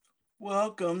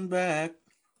Welcome back.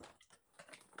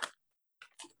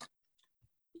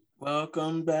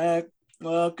 Welcome back.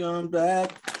 Welcome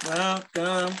back.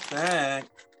 Welcome back.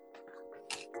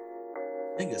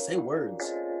 Nigga, say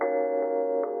words.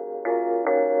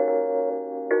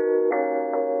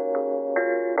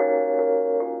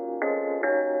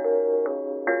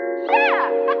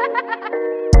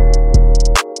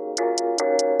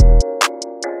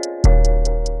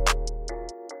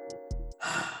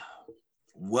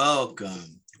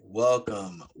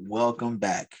 Welcome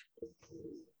back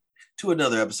to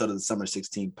another episode of the Summer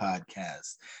 16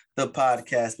 podcast, the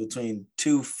podcast between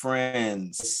two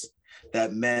friends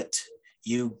that met,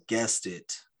 you guessed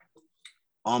it,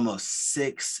 almost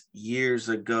 6 years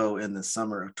ago in the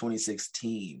summer of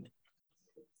 2016.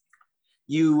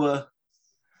 You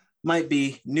might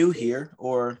be new here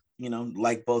or,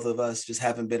 like both of us, just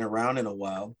haven't been around in a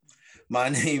while. My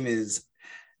name is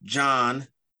Jonathan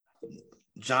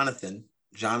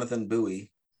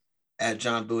Bowie, at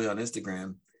John Bowie on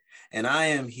Instagram. And I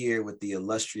am here with the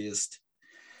illustrious,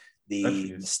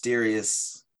 the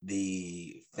mysterious,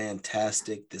 the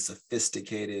fantastic, the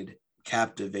sophisticated,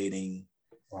 captivating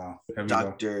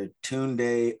Dr.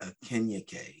 Tunde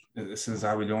Akenyeke. This is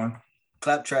how we doing?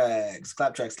 Clap tracks.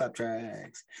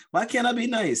 Why can't I be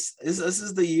nice? This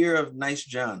is the year of nice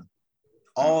John.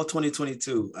 All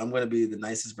 2022, I'm going to be the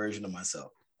nicest version of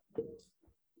myself.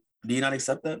 Do you not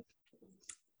accept that?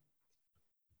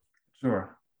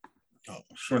 Sure. Oh,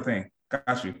 sure thing.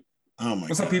 Got you. Oh my.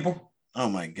 What's up, people? Oh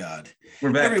my God.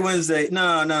 We're back every Wednesday.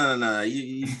 No.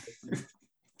 You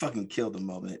fucking killed the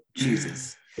moment.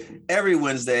 Jesus. Every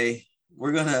Wednesday,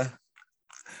 we're gonna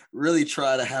really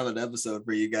try to have an episode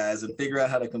for you guys and figure out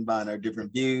how to combine our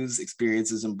different views,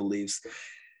 experiences, and beliefs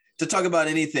to talk about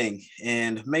anything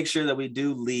and make sure that we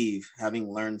do leave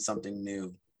having learned something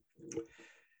new.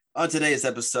 On today's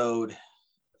episode,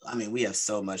 we have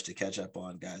so much to catch up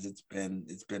on, guys. It's been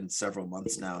several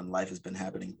months now, and life has been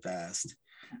happening fast.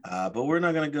 But we're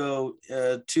not going to go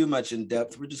too much in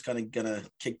depth. We're just kind of going to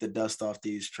kick the dust off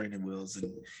these training wheels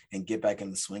and get back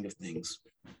in the swing of things.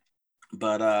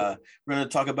 But we're going to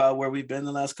talk about where we've been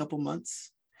the last couple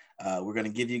months. We're going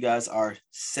to give you guys our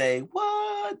Say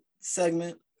What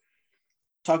segment,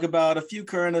 talk about a few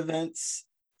current events,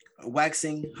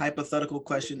 waxing hypothetical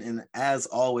question, and as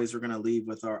always, we're going to leave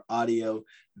with our audio,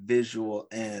 visual,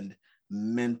 and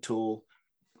mental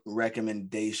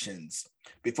recommendations.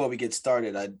 Before we get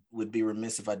started, I would be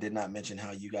remiss if I did not mention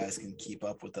how you guys can keep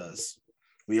up with us.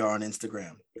 We are on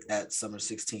Instagram at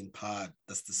Summer16Pod.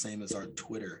 That's the same as our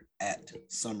Twitter at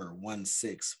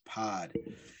Summer16Pod.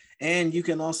 And you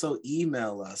can also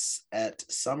email us at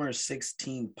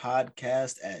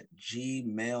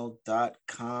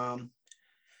summer16podcast@gmail.com.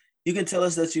 You can tell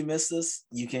us that you missed us.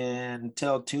 You can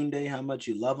tell Tunde how much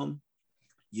you love him.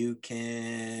 You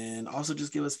can also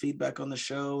just give us feedback on the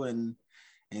show and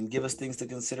give us things to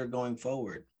consider going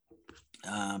forward.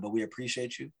 But we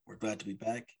appreciate you. We're glad to be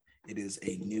back. It is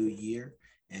a new year.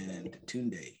 And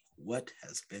Tunde, what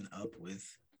has been up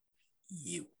with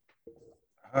you?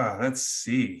 Let's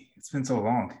see. It's been so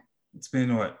long. It's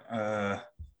been what,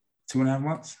 2.5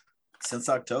 months? Since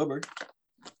October.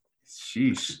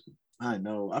 Sheesh. I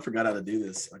know. I forgot how to do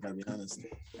this. I gotta be honest.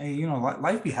 Hey,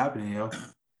 life be happening, yo.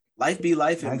 Life be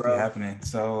lifing, bro. Life be happening.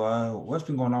 So, what's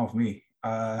been going on with me?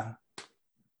 I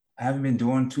haven't been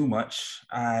doing too much.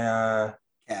 I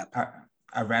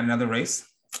ran another race.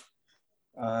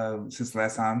 Since the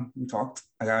last time we talked,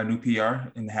 I got a new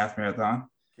PR in the half marathon.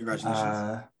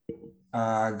 Congratulations.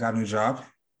 I got a new job.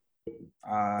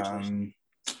 I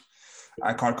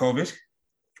caught COVID.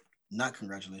 Not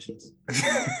congratulations.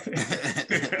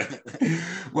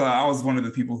 Well, I was one of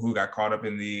the people who got caught up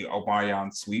in the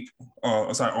Omicron sweep.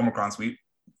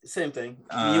 Same thing.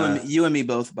 You and me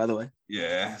both, by the way.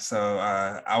 Yeah. So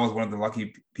I was one of the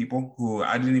lucky people who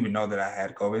I didn't even know that I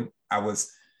had COVID. I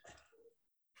was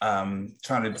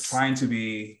trying to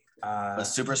be a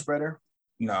super spreader.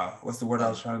 No, what's the word I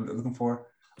was looking for?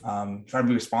 Trying to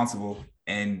be responsible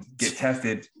and get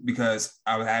tested because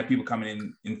I had people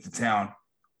coming into town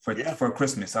for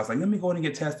Christmas. So I was like, let me go in and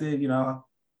get tested,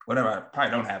 whatever. I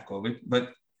probably don't have COVID,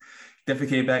 but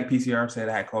definitely came back. PCR said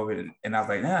I had COVID. And I was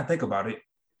like, think about it.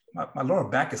 My lower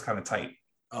back is kind of tight.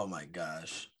 Oh my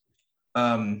gosh.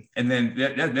 And then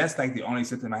that's like the only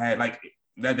symptom I had. Like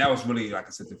that was really like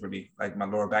a symptom for me, like my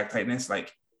lower back tightness,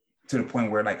 like to the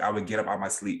point where like I would get up out of my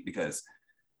sleep because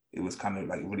it was kind of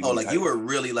like really. Oh, like tight. You were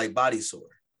really like body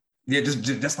sore. Yeah,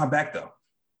 just my back though.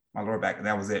 My lower back, and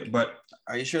that was it. But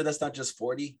are you sure that's not just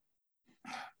 40?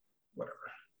 Whatever.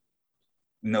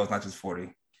 No, it's not just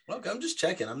 40. Okay, I'm just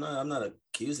checking. I'm not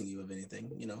accusing you of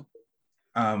anything,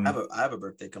 I have a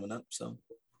birthday coming up, so.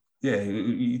 Yeah,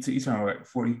 you turn what,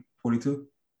 40, 42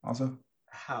 also?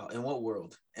 How? In what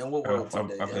world? In what world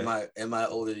today? Am I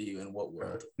older than you? In what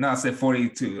world? No, I said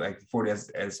 42, like 40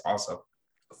 as also.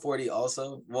 40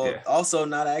 also? Well, also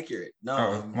not accurate. No.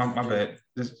 Oh, my bad.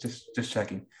 Just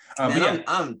checking. Man,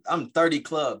 I'm 30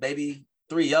 club, baby.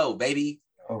 3-0, baby.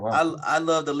 Oh, wow. I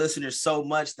love the listeners so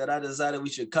much that I decided we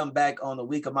should come back on the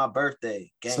week of my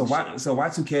birthday. So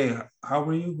Y2K, how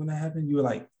were you when that happened? You were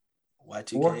like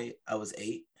Y2K, 4? I was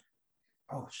 8.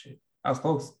 Oh shit. I was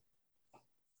close.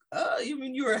 You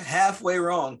mean you were halfway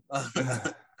wrong.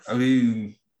 I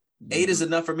mean 8 is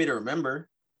enough for me to remember.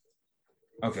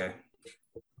 Okay.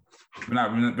 But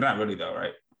not really though,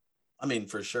 right? I mean,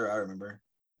 for sure I remember.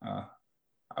 I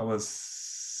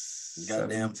was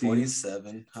goddamn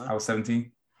 47, huh? I was 17.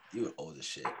 You were old as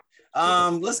shit.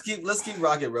 Let's keep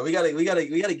rocking, bro. We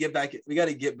gotta get back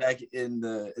in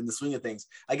the swing of things.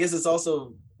 I guess it's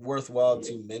also worthwhile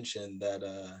to mention that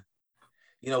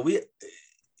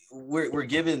we're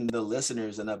giving the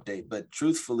listeners an update, but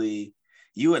truthfully,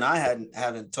 you and I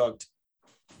haven't talked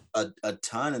a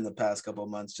ton in the past couple of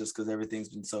months just because everything's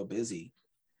been so busy.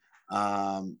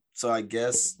 So I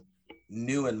guess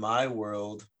new in my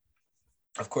world,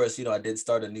 of course, I did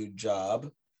start a new job,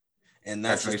 and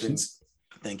that's just been,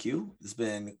 thank you. It's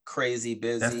been crazy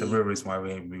busy. That's the real reason why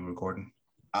we ain't be recording.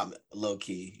 I'm low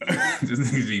key.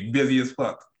 Just need to be busy as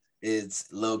fuck.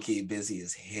 It's low key busy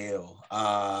as hell.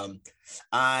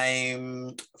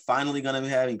 I'm finally gonna be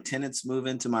having tenants move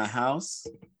into my house.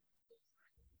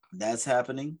 That's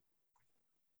happening.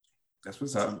 That's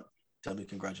what's up. Tell me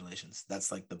congratulations.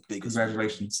 That's like the biggest.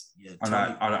 Congratulations. Yeah,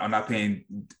 I'm not paying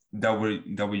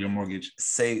double your mortgage.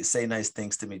 Say nice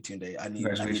things to me, Tunde. I need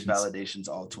validations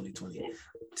all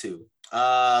 2022.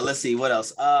 Let's see what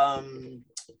else. I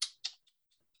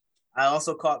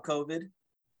also caught COVID.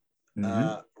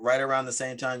 Right around the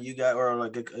same time you got, or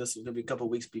like this could be a couple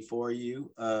of weeks before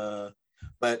you.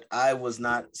 But I was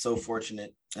not so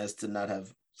fortunate as to not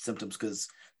have symptoms, because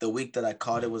the week that I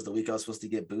caught it was the week I was supposed to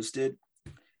get boosted.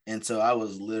 And so I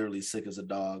was literally sick as a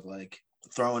dog, like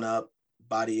throwing up,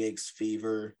 body aches,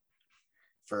 fever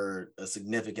for a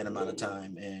significant amount of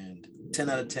time, and 10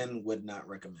 out of 10 would not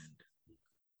recommend.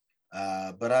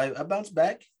 But I bounced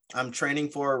back. I'm training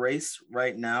for a race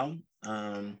right now.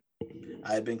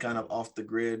 I've been kind of off the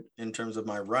grid in terms of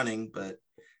my running, but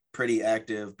pretty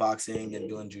active boxing and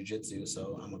doing jujitsu.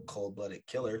 So I'm a cold-blooded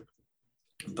killer.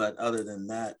 But other than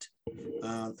that,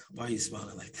 why are you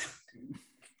smiling like that?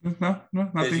 No,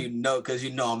 nothing. Because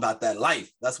you know I'm about that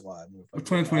life. That's why. I'm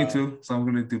 2022, so I'm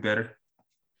gonna do better.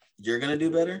 You're gonna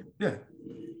do better? Yeah.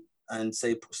 And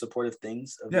say supportive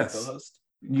things of your co-host?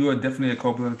 You are definitely a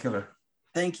cold-blooded killer.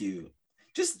 Thank you.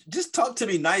 Just talk to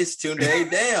me nice, Tunde.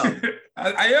 Damn.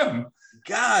 I am.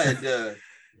 God.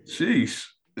 Sheesh.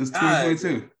 It's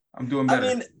 2022. I'm doing better.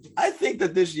 I mean, I think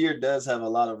that this year does have a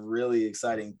lot of really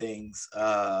exciting things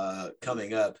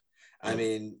coming up. I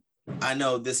mean, I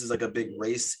know this is like a big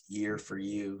race year for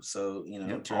you. So,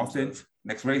 Austin,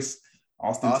 next race.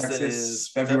 Austin, Texas, is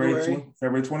February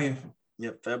 20th.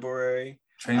 Yep, February.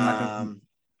 Training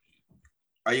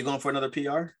Are you going for another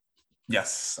PR?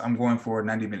 Yes, I'm going for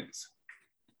 90 minutes.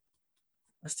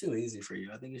 That's too easy for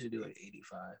you. I think you should do like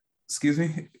 85. Excuse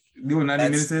me? Do a 90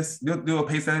 minutes is? Do a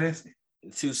pace that is?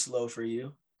 Too slow for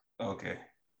you. Okay.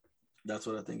 That's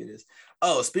what I think it is.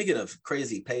 Oh, speaking of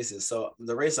crazy paces, so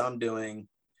the race I'm doing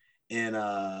at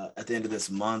the end of this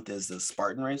month is the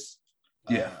Spartan race.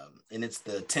 Yeah. And it's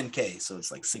the 10K, so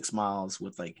it's like 6 miles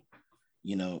with like,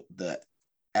 the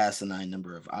asinine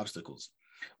number of obstacles.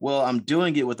 Well, I'm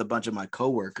doing it with a bunch of my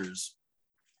coworkers,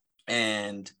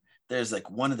 and there's like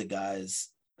one of the guys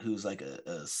who's like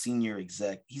a senior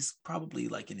exec. He's probably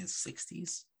like in his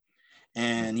 60s.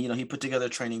 And, he put together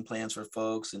training plans for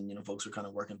folks, and, folks are kind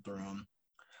of working through them.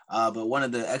 But one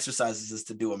of the exercises is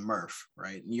to do a Murph,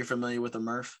 right? You're familiar with a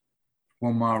Murph?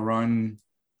 1 mile run.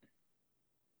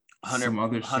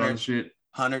 100 shit.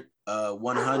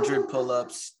 100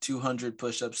 pull-ups, 200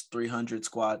 push-ups, 300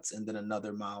 squats, and then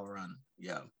another mile run.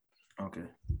 Yeah. Okay.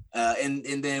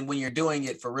 And then when you're doing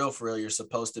it for real, you're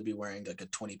supposed to be wearing like a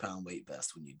 20-pound weight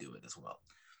vest when you do it as well.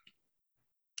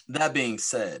 That being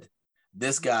said,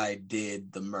 this guy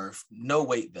did the Murph, no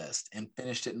weight vest, and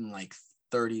finished it in like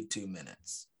 32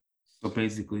 minutes. So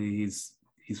basically, he's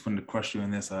going to crush you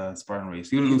in this Spartan race.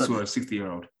 He's going to lose to a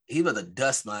 60-year-old. He's about to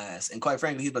dust my ass. And quite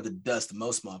frankly, he's about to dust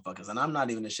most motherfuckers. And I'm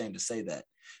not even ashamed to say that,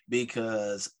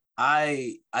 because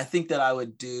I think that I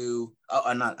would do,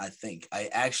 I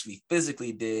actually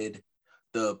physically did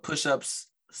the push-ups,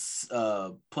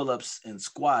 pull-ups, and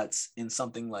squats in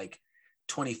something like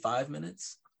 25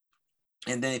 minutes.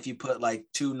 And then if you put like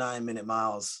 2 9-minute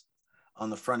miles on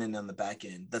the front end and on the back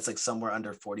end, that's like somewhere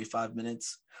under 45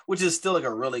 minutes, which is still like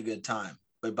a really good time,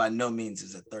 but by no means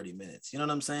is it 30 minutes. You know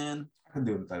what I'm saying? I can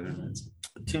do it in 30 minutes.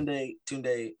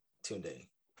 Tunde.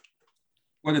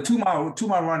 Well, the 2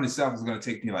 mile run itself is going to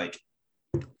take me like,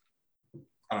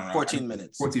 I don't know, 14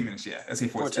 minutes. 14 minutes, yeah. Let's say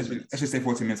 14 minutes. Let's just say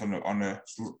 14 minutes on the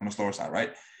slower side,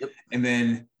 right? Yep. And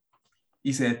then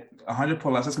you said 100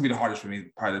 pull-ups. That's gonna be the hardest for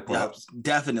me, probably the pull-ups. Yeah,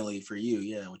 definitely for you,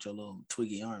 yeah, with your little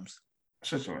twiggy arms.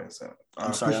 Shut your ass up.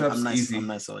 I'm sorry, push-ups I'm nice. Easy. I'm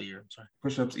nice all year. I'm sorry.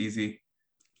 Push-ups easy.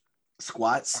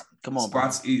 Squats, come on,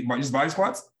 squats. Just body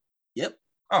squats. Yep.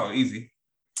 Oh, easy,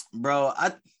 bro.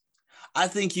 I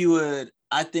think you would.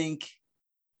 I think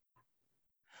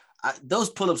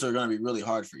those pull-ups are gonna be really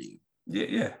hard for you.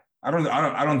 Yeah. I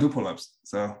don't do pull-ups,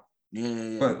 so.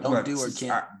 Yeah.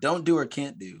 Don't do or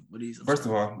can't do. What do you? First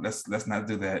of all, let's not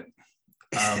do that.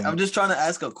 I'm just trying to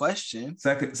ask a question.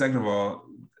 Second of all,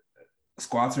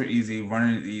 squats are easy,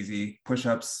 running is easy,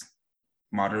 push-ups,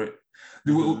 moderate.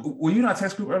 Were you in our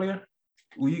text group earlier?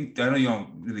 I know you don't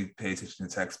really pay attention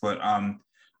to text, but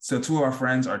so 2 of our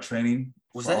friends are training.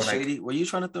 Was that shady? Were you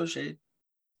trying to throw shade?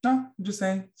 No, I'm just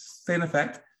saying the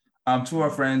fact. 2 of our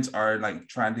friends are like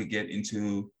trying to get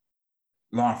into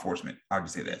law enforcement. I'll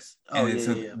just say this.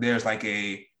 There's like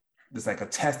a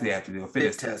test they have to do, a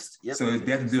fitness test. Yep. So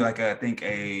they have to do like a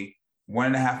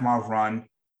 1.5 mile run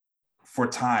for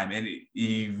time, and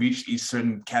you reach each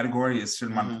certain category is a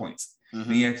certain amount of points.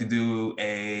 Then you have to do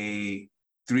a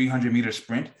 300-meter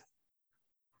sprint.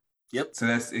 Yep. So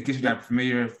it gets you that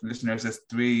familiar listeners. That's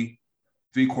three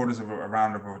quarters of a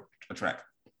round of a track.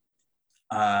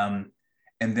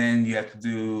 And then you have to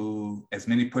do as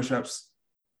many push-ups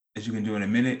as you can do in a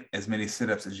minute, as many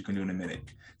sit-ups as you can do in a minute.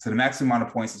 So the maximum amount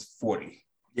of points is 40.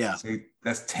 Yeah. So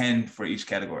that's 10 for each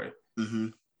category.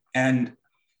 And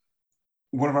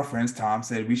one of our friends, Tom,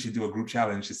 said we should do a group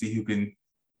challenge to see who can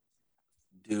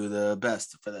do the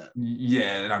best for that.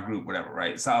 Yeah, in our group, whatever,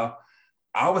 right? So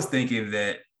I was thinking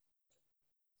that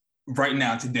right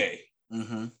now, today,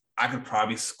 I could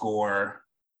probably score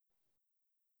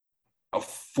a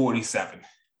 47.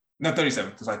 No,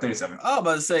 37. It's like 37. I was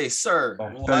about to say, sir.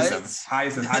 37.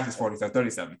 Highest is 47.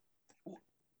 37.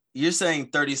 You're saying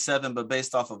 37, but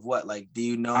based off of what? Like, do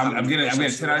you know? I'm getting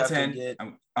 10 out of 10.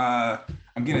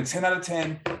 I'm getting a 10 out of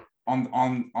 10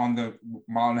 on the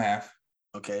mile and a half.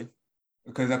 Okay.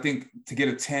 Because I think to get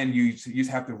a 10, you just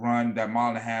have to run that mile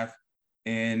and a half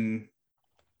in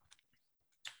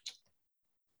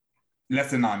less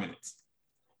than 9 minutes.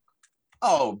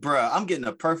 Oh, bro, I'm getting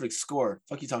a perfect score.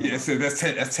 Fuck you talking about? So that's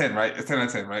 10. That's 10, right? That's 10 out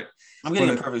of 10, right? I'm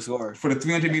getting a perfect score. For the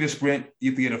 300-meter sprint,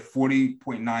 you have to get a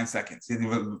 40.9 seconds. You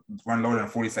have to run lower than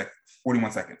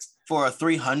 41 seconds. For a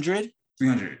 300?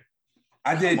 300.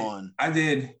 I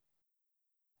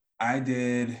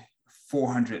did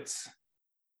 400s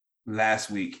last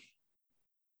week.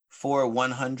 4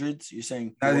 100s? You're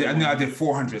saying? I did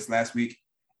 400s last week.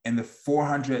 And the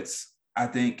 400s, I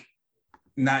think,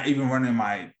 not even running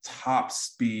my top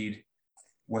speed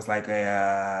was like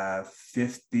a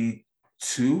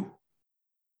 52.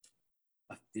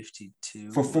 A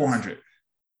 52 for 400.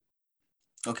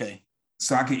 Okay.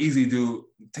 So I could easily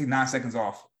take 9 seconds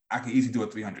off. I could easily do a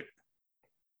 300.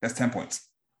 That's 10 points.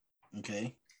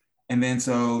 Okay. And then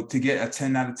so to get a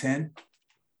 10 out of 10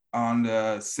 on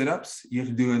the sit-ups, you have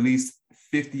to do at least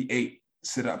 58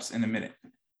 sit-ups in a minute.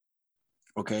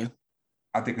 Okay.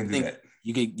 I think I can do that.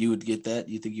 You would get that?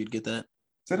 You think you'd get that?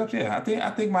 Sit-ups, yeah. I think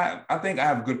I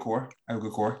have a good core.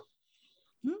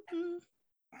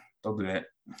 Don't do that.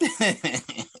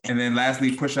 And then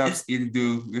lastly, push-ups.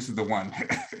 This is the one.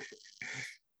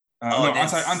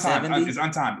 Untimed. It's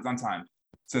untimed.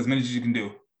 So as many as you can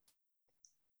do.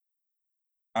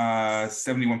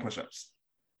 71 push-ups.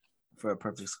 For a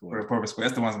perfect score.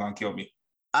 That's the ones that gonna kill me.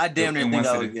 I damn near think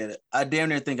I would get it. I damn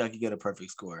near think I could get a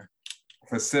perfect score.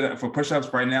 For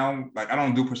push-ups right now, like I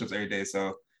don't do push-ups every day,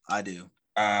 so I do.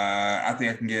 I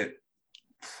think I can get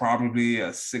probably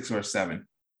a 6 or a 7.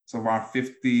 So around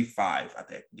 55, I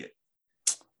think I can get.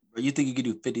 You think you could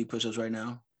do 50 push-ups right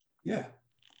now? Yeah.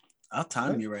 I'll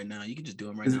time you right now. You can just do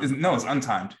them right now. No, it's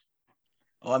untimed.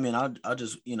 Oh, I mean, I'll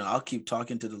just, I'll keep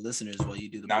talking to the listeners while you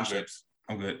do the push-ups.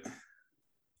 I'm good.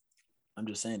 I'm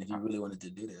just saying, if you really wanted to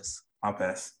do this. I'll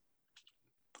pass.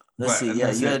 Let's see.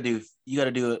 Yeah, you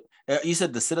gotta do it. You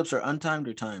said the sit-ups are untimed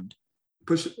or timed?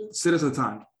 Sit-ups are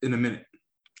timed in a minute.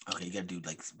 Okay, you gotta do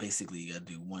basically you gotta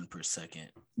do 1 per second.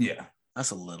 Yeah.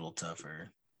 That's a little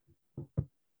tougher.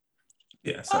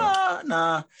 Yeah. So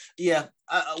nah. Yeah.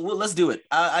 Well, let's do it.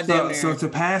 So to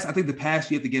pass, I think to pass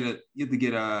you have to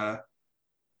get a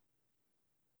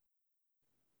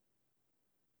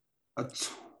a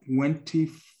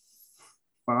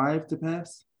 25 to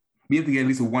pass. We have to get at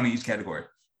least a 1 in each category.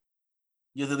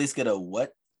 You have to at least get a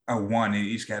what? A 1 in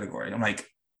each category. I'm like,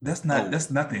 that's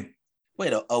nothing.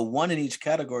 Wait, a 1 in each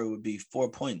category would be 4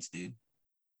 points, dude.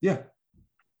 Yeah.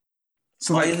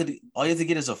 So all you have to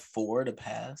get is a 4 to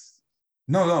pass.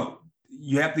 No.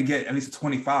 You have to get at least a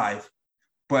 25,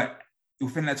 but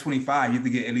within that 25, you have to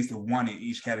get at least a 1 in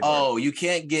each category. Oh, you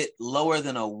can't get lower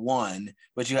than a 1,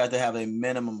 but you have to have a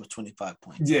minimum of 25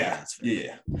 points. Yeah.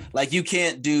 Like you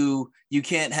can't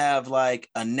have like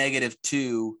a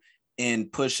 -2 in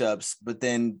push-ups, but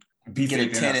then get a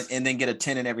 10 and then get a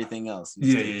 10 in everything else.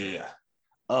 Yeah.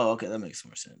 Oh, okay, that makes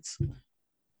more sense.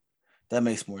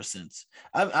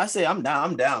 I say I'm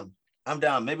down.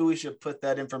 Maybe we should put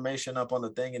that information up on the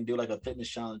thing and do like a fitness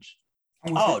challenge.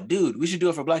 Oh, dude, we should do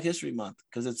it for Black History Month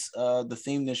because it's the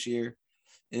theme this year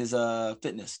is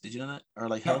fitness. Did you know that? Or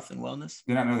like health and wellness?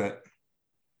 Did not know that.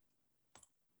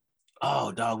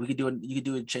 Oh, dog, we could do it. You could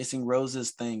do a Chasing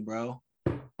Roses thing, bro.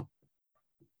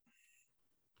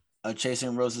 A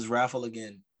Chasing Roses raffle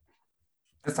again.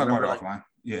 Let's talk about it offline.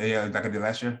 Yeah, like I did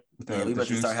last year. We about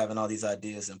to start having all these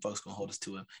ideas, and folks gonna hold us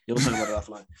to it. We'll talk about it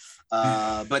offline.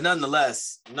 But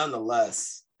nonetheless,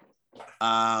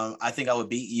 I think I would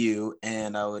beat you,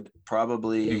 and I would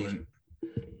probably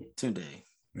Tunde.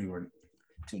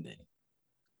 Tunde.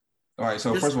 All right.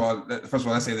 So first of all,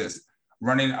 let's say this: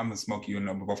 running, I'm gonna smoke you in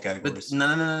both categories.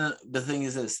 No. The thing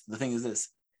is this.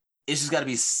 It's just got to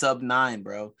be sub 9,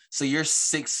 bro. So your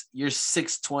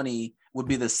 620 would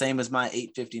be the same as my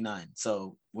 859.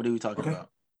 So what are we talking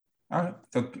about? All right.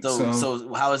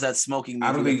 So how is that smoking?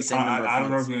 I don't know if you're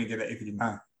gonna get an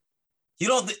 859. You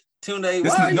don't think, Tunde?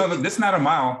 This is not a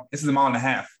mile. This is a mile and a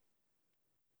half.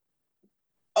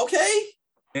 Okay.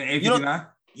 In 859.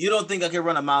 You don't think I could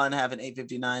run a mile and a half in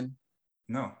 859?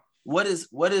 No. What has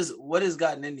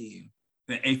gotten into you?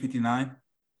 The 859.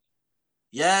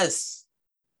 Yes.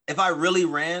 If I really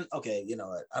ran, okay, you know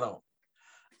what? I don't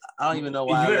even know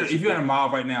why. If you're in a mile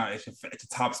right now, it's a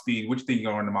top speed. What do you think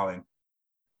you're gonna run the mile in?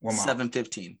 1 mile.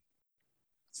 7:15.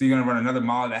 So you're gonna run another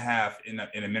mile and a half in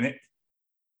a minute?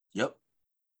 Yep.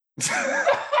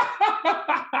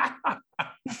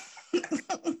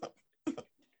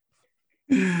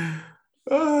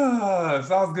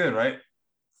 Sounds good, right?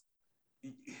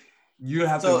 You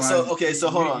have to run. So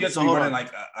hold on. You have to be running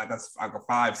like a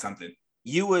 5 something.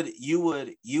 You would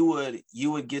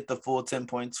get the full 10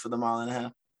 points for the mile and a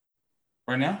half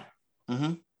right now.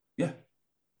 Mm-hmm. Yeah.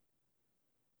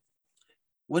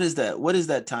 What is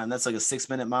that time? That's like a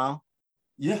 6-minute mile.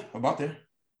 Yeah, about there.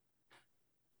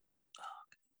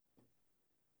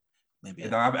 Maybe.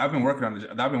 Yeah, I've been working on this.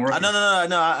 I've been working.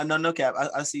 No cap.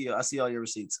 I see you. I see all your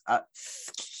receipts. I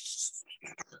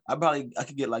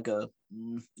could get like a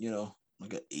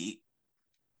like an 8.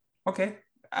 Okay,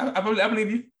 I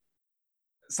believe you.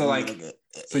 So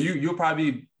so you'll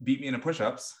probably beat me in the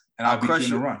push-ups, and I'll beat you in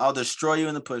the run. I'll destroy you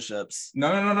in the push-ups.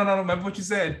 No. Remember what you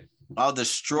said. I'll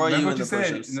destroy you in the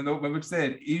push-ups. No, remember what you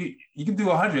said. You can do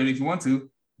 100 if you want to,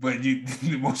 but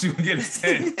the most you can get is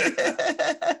 10.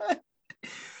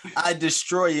 I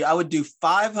destroy you. I would do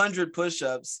 500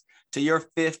 push-ups to your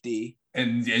 50,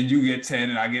 and you get 10,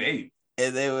 and I get 8.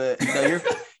 And they would.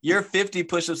 Your 50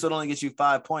 push-ups would only get you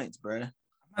 5 points, bro. I'm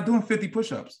not doing 50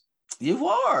 push-ups. You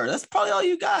are. That's probably all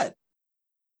you got.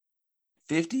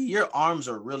 50. Your arms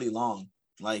are really long.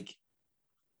 Like,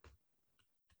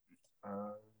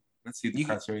 let's see the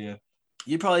criteria.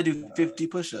 You probably do 50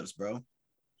 push-ups, bro.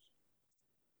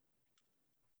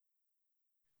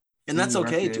 And that's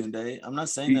okay, Tunde. I'm not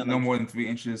saying that. No more than 3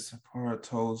 inches apart,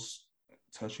 toes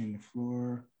touching the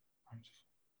floor.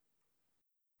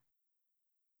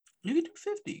 You can do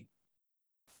 50.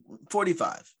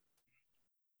 45.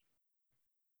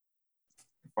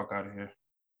 Fuck out of here.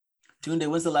 Tunde,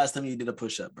 when's the last time you did a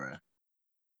push-up, bro?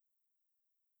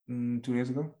 2 days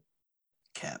ago.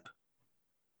 Cap.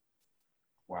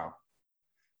 Wow.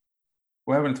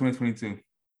 What happened in 2022?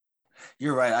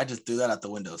 You're right. I just threw that out the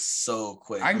window so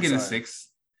quick. I can get a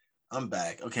 6. I'm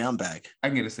back. Okay, I'm back. I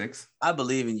can get a 6. I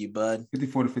believe in you, bud.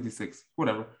 54 to 56.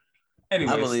 Whatever.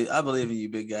 Anyways. I believe in you,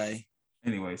 big guy.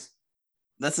 Anyways.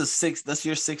 That's a 6. That's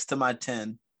your 6 to my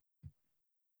 10.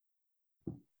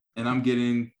 And I'm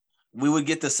getting. We would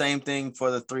get the same thing for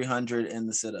the 300 and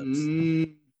the sit-ups.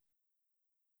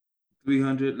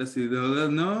 300. Let's see.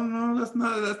 No. Let's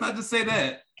not just say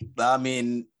that. I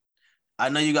mean, I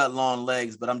know you got long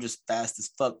legs, but I'm just fast as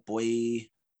fuck, boy.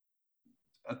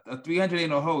 A 300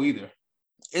 ain't no hoe either.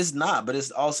 It's not, but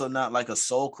it's also not like a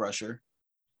soul crusher.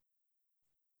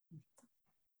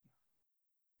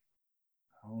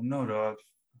 I don't know, dog.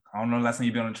 I don't know the last time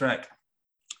you've been on the track.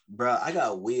 Bro, I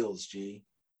got wheels, G.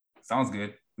 Sounds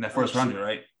good. That first 100,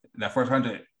 right? That first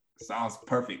 100 sounds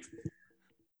perfect.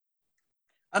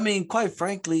 I mean, quite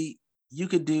frankly, you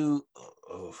could do.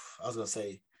 I was gonna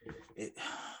say,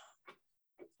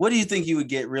 what do you think you would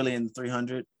get really in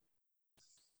 300?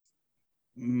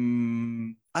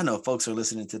 I know folks are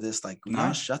listening to this like,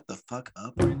 y'all shut the fuck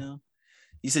up right now.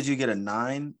 You said you get a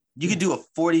 9. You could do a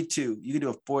 42. You could do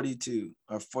a 42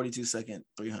 or 42 second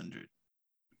 300.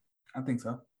 I think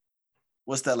so.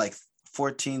 What's that, like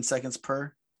 14 seconds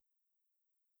per?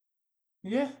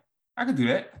 Yeah, I could do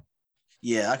that.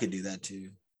 Yeah, I could do that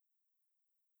too.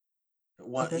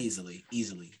 Easily.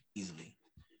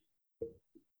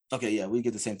 Okay, yeah, we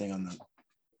get the same thing on the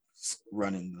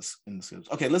run in the scripts.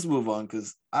 Okay, let's move on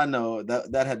because I know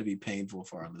that had to be painful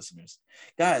for our listeners.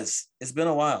 Guys, it's been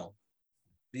a while.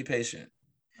 Be patient.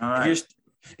 All right.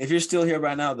 If you're still here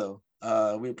by now, though,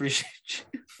 we appreciate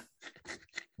you.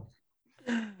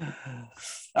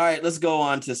 All right, let's go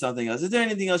on to something else. Is there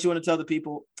anything else you want to tell the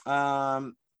people?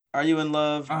 Are you in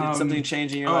love? Did something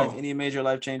change in your life? Any major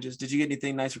life changes? Did you get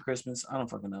anything nice for Christmas? I don't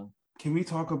fucking know. Can we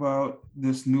talk about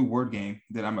this new word game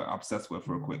that I'm obsessed with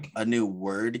real quick? A new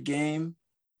word game?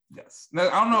 Yes. No,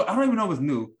 I don't know. I don't even know if it's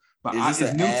new, but it's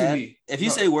new to me. If you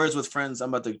say words with friends,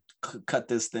 I'm about to cut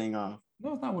this thing off.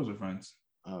 No, it's not words with friends.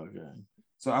 Oh, okay.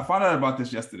 So I found out about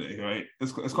this yesterday, right?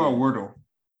 It's called Wordle.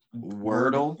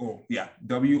 Wordle? Oh, yeah.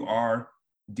 WRDLE.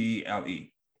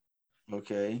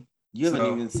 Okay. You haven't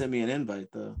even sent me an invite,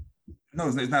 though. No,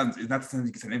 it's not. It's not the same.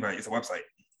 You can send an invite. It's a website.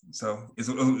 So it's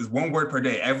one word per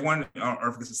day. Everyone on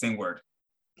Earth gets the same word.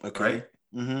 Okay. Right?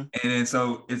 Mm-hmm. And then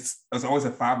so it's always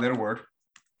a 5-letter word.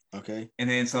 Okay. And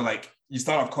then so like you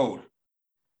start off cold.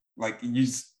 Like you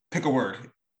just pick a word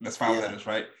that's 5 letters,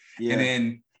 right? Yeah. And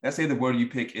then let's say the word you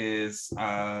pick is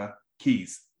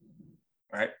keys,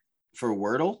 right? For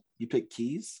Wordle, you pick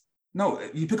keys? No,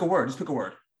 you pick a word. Just pick a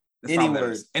word. That's any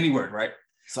word. Any word, right?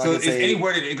 So it's any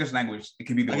word in the English language. It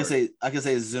can be the word. I can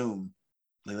say Zoom.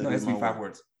 No, it has to be 5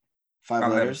 words.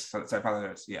 5 letters? Sorry, 5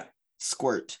 letters, yeah.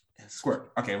 Squirt.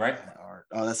 Okay, right?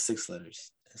 Oh, that's 6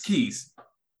 letters. Keys.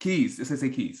 Let's say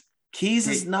keys. Keys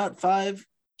is not 5?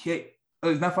 Oh,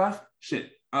 it's not 5?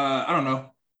 Shit. I don't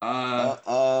know.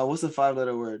 What's a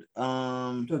 5-letter word?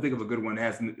 I'm trying to think of a good one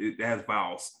that has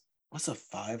vowels. What's a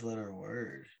 5-letter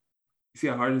word? You see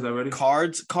how hard it is already?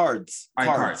 Cards.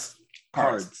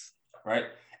 Right?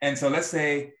 And so let's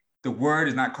say the word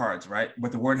is not cards, right?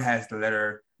 But the word has the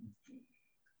letter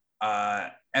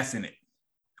S in it,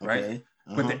 right? Okay.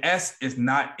 But the S is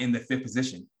not in the 5th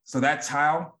position. So that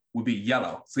tile would be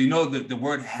yellow. So you know the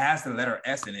word has the letter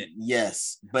S in it.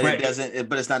 Yes, but it doesn't.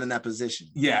 But it's not in that position.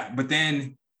 Yeah, but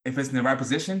then if it's in the right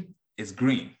position, it's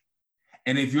green.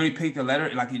 And if you already picked the letter,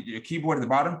 like your keyboard at the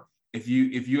bottom, if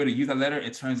you were to use that letter,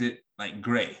 it turns it like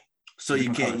gray. So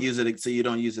you can't use it. So you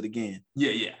don't use it again.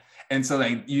 Yeah. And so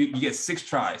like you get 6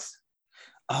 tries.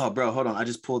 Oh, bro, hold on. I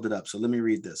just pulled it up. So let me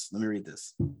read this.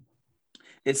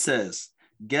 It says,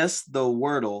 guess the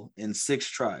Wordle in 6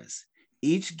 tries.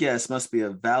 Each guess must be a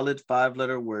valid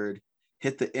 5-letter word.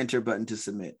 Hit the enter button to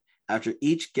submit. After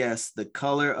each guess, the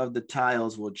color of the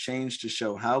tiles will change to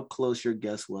show how close your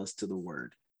guess was to the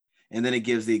word. And then it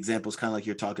gives the examples kind of like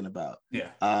you're talking about. Yeah.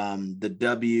 The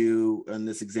W in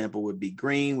this example would be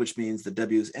green, which means the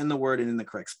W is in the word and in the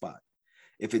correct spot.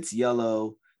 If it's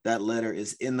yellow, that letter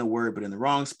is in the word, but in the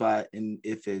wrong spot. And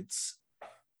if it's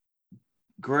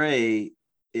gray,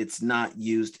 it's not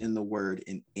used in the word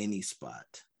in any spot.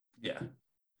 Yeah.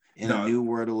 And a new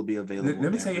word will be available.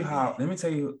 Let me tell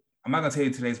you, I'm not going to tell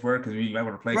you today's word because we might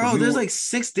want to play. Bro, there's like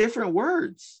 6 different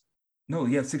words. No,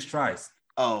 you have 6 tries.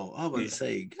 Oh, I was going to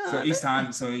say. So each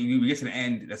time, so we get to the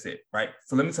end, that's it, right?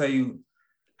 So let me tell you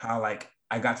how like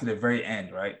I got to the very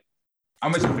end, right?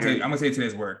 I'm going to say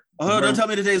today's word. Oh, don't tell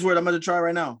me today's word. I'm going to try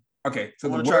right now. Okay, so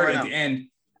the word at the end,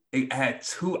 it had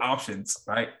 2 options,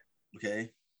 right? Okay.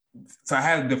 So I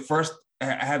had the first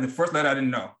letter I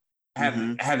didn't know. I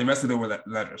had the rest of the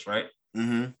letters, right?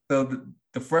 Mm-hmm. So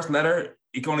the first letter,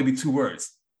 it can only be 2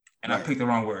 words, and I picked the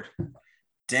wrong word.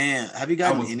 Damn. Have you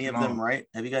gotten any of them right?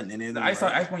 Have you gotten any of them right?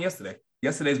 I asked one yesterday.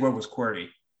 Yesterday's word was query.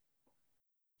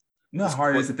 You know how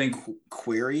hard it is to think?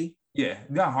 Query? Yeah.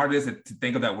 You know how hard it is to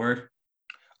think of that word?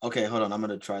 Okay, hold on. I'm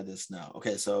going to try this now.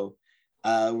 Okay, so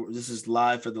this is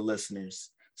live for the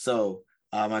listeners. So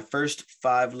my first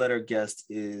 5-letter guess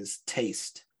is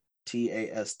taste.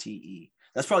 Taste.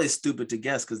 That's probably stupid to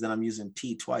guess because then I'm using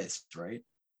T twice, right?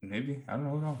 Maybe. I don't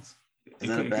know. Who knows? Is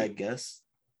that a bad guess?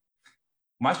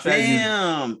 My strategy.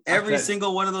 Damn! Every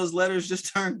single one of those letters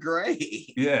just turned gray.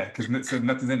 Yeah, because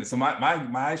nothing's in it. So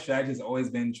my strategy has always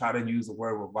been try to use a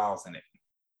word with vowels in it.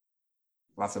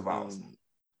 Lots of vowels.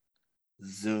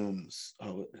 Zooms.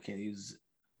 Oh, I can't use.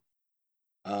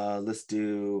 Let's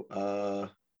do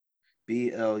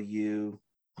BLU.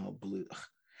 Oh, blue.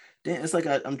 Damn, it's like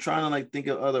I'm trying to like think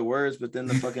of other words, but then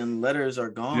the fucking letters are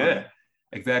gone. Yeah,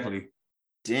 exactly.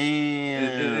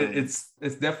 Damn. It's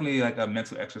definitely like a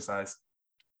mental exercise.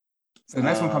 So the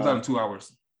next one comes out in 2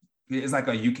 hours. It's like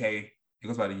a UK. It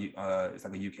goes by the it's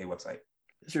like a UK website.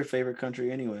 It's your favorite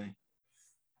country anyway.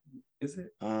 Is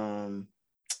it?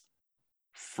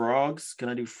 Frogs. Can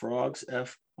I do frogs?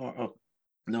 Oh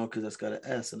no, because that's got an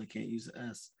S and I can't use the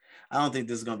S. I don't think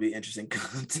this is gonna be interesting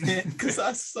content because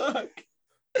I suck.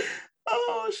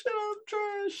 Oh shit, I'm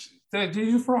trash. So do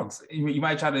you frogs? You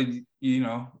might try to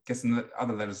get some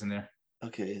other letters in there.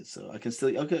 Okay, so I can still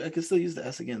use the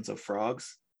S again. So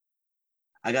frogs.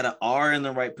 I got an R in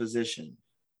the right position.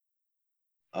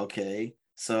 Okay,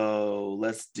 so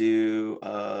let's do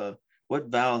what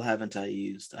vowel haven't I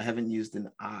used? I haven't used an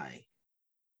I.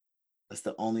 That's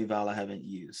the only vowel I haven't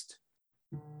used.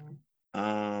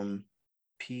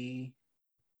 P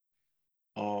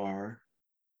R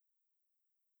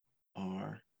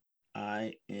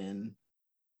I N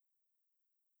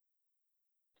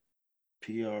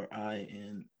P R I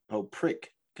N. Oh,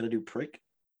 prick. Can I do prick?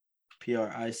 PRICK.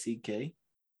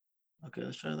 Okay,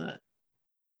 let's try that.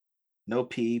 No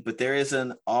P, but there is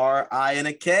an R, I, and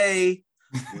a K.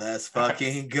 Let's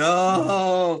fucking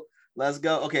go. Let's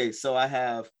go. Okay, so I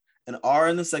have an R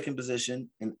in the second position,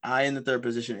 an I in the third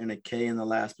position, and a K in the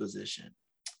last position.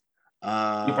 You're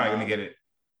probably gonna get it.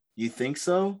 You think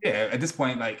so? Yeah, at this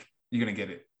point, like you're gonna get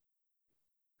it.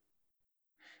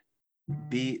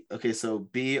 So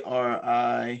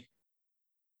BRI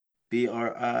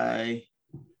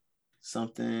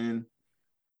something.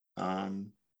 I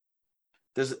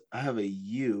have a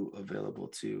U available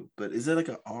too, but is it like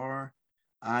a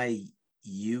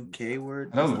RIUK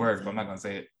word? That was a word, but I'm not gonna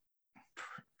say it.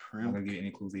 I'm not gonna give you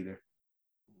any clues either.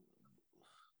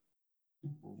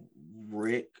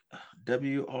 Rick,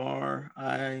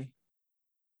 WRI.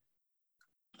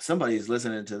 Somebody's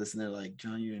listening to this and they're like,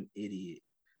 John, you're an idiot.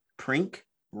 Rink.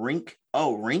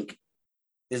 Oh, rink.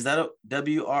 Is that a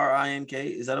WRINK?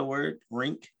 Is that a word?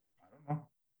 Rink. I don't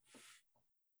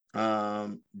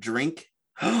know. Drink.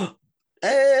 Hey,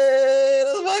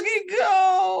 let's fucking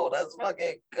go. Let's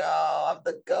fucking go. I'm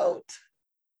the GOAT.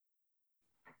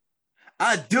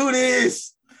 I do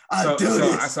this. So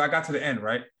I got to the end,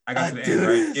 right? Right?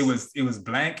 It was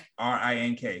blank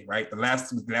RINK, right? The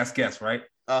last guess, right?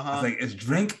 I was like, it's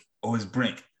drink or it's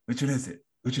brink? Which one is it?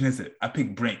 I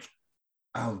picked brink.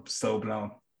 I was so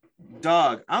blown.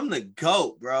 Dog, I'm the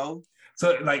GOAT, bro.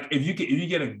 So like if you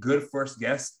get a good first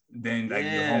guess, then like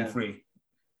you're home free.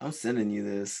 I'm sending you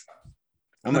this.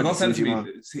 I'm gonna send it to me.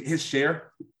 Hit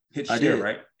share,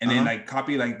 right? And then like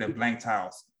copy like the blank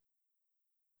tiles.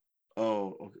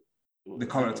 Oh, okay. The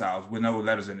color tiles with no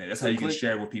letters in it. That's how you can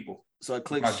share with people. So I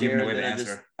click share and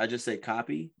then I just say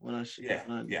copy when I share.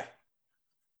 Yeah.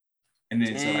 And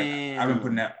then so like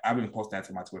I've been posting that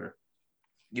to my Twitter.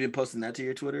 You've been posting that to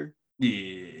your Twitter?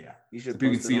 Yeah. You should. So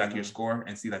you can see like your score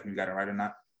and see like if you got it right or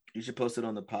not. You should post it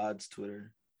on the pod's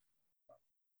Twitter.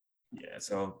 Yeah.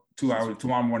 So 2 hours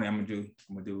tomorrow morning. I'm gonna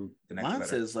do the next. Mine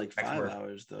says like 5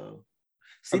 hours though.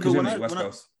 See, but when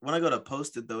I go to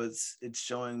post it though, it's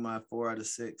showing my 4 out of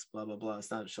 6. Blah blah blah. It's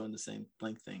not showing the same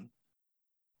blank thing.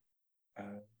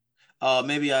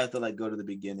 Maybe I have to like go to the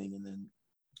beginning and then.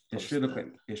 It should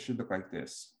look like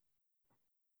this.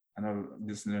 I know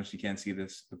listeners, you can't see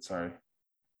this, but sorry.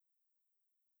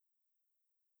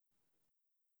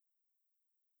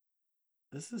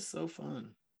 This is so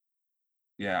fun.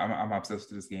 Yeah, I'm obsessed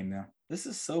with this game now. This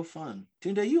is so fun.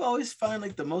 Tunde, you always find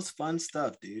like the most fun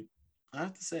stuff, dude. I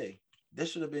have to say,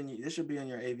 this should be on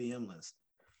your AVM list.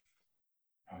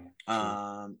 Oh,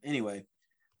 yeah, sure. Anyway,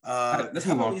 let's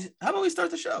move on. How about we start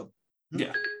the show?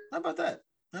 Yeah. How about that?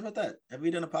 Have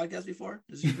we done a podcast before?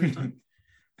 This is your first time.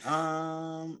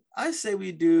 I say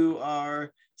we do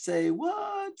our Say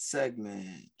What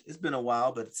segment. It's been a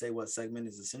while, but Say What segment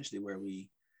is essentially where we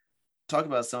talk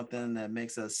about something that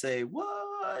makes us say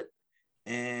what,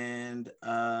 and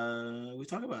we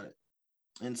talk about it.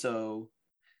 And so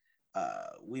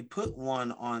we put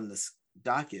one on the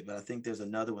docket, but I think there's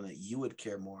another one that you would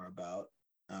care more about,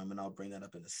 and I'll bring that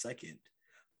up in a second.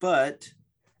 But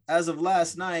as of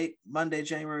last night, Monday,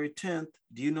 January 10th,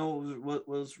 do you know what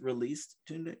was released,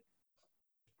 Tunde?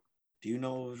 Do you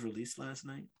know what was released last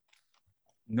night?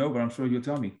 No, but I'm sure you'll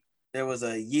tell me. There was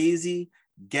a Yeezy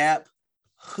Gap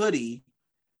hoodie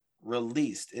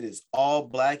released. It is all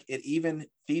black. It even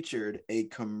featured a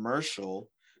commercial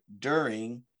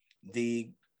during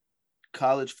the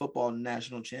college football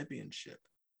national championship.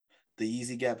 The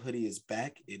Yeezy Gap hoodie is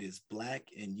back. It is black,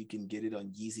 and you can get it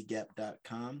on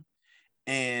YeezyGap.com.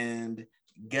 And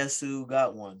guess who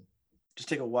got one? Just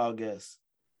take a wild guess.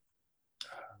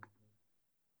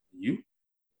 You?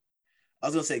 I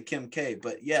was gonna say Kim K,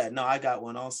 but yeah, no, I got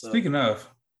one also. Speaking of,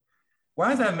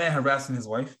 why is that man harassing his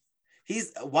wife?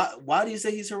 Why do you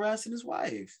say he's harassing his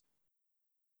wife?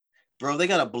 Bro, they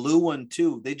got a blue one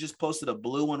too. They just posted a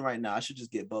blue one right now. I should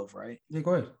just get both, right? Yeah,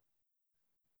 go ahead.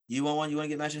 You want one? You want to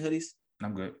get matching hoodies?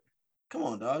 I'm good. Come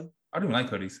on, dog. I don't even like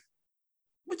hoodies.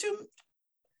 What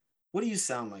do you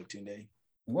sound like, Tunde?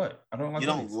 What? I don't like. You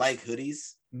hoodies. Don't like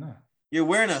hoodies? No. You're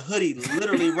wearing a hoodie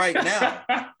literally right now.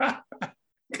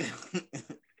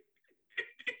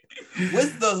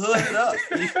 With the hood up.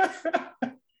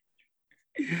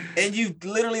 And you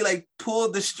literally like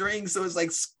pulled the string so it's like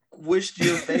squished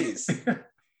your face.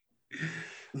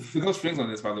 There's no strings on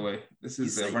this, by the way. This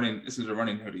is a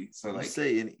running hoodie. So like you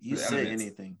say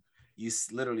anything. You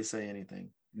literally say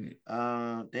anything.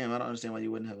 Yeah. Damn, I don't understand why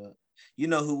you wouldn't have a. You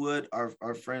know who would?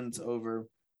 Our friends over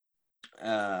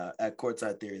at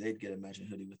Courtside Theory. They'd get a matching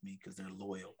hoodie with me because they're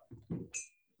loyal.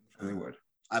 They would.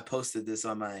 I posted this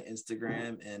on my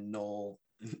Instagram, and Noel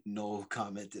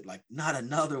commented like, "Not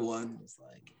another one." It's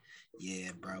like,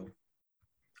 yeah, bro.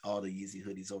 All the Yeezy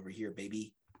hoodies over here,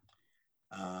 baby.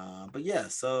 But yeah,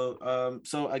 so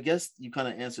I guess you kind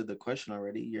of answered the question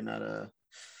already. You're not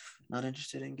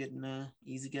interested in getting a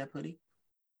Yeezy Gap hoodie?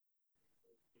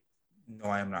 No,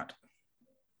 I am not.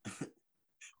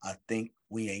 I think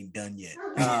we ain't done yet.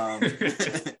 I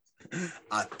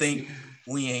think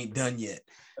we ain't done yet.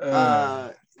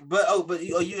 But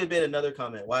you had made another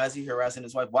comment. Why is he harassing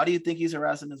his wife? Why do you think he's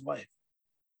harassing his wife?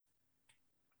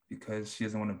 Because she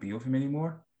doesn't want to be with him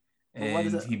anymore.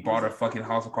 And he bought a fucking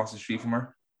house across the street from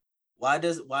her. Why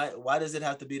does it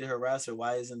have to be to harass her?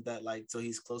 Why isn't that like so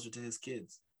he's closer to his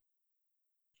kids?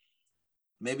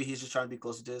 Maybe he's just trying to be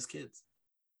closer to his kids.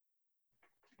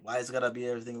 Why is it gotta be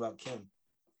everything about Kim?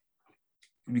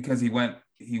 Because he went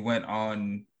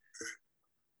on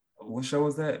what show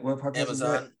was that? What podcast was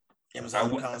that?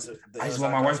 Amazon concert. I just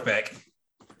want my wife back.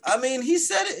 I mean, he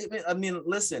said it. I mean,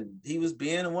 listen, he was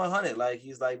being 100. Like,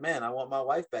 he's like, man, I want my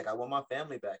wife back. I want my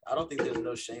family back. I don't think there's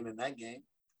no shame in that game.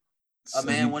 A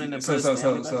man wanting to put his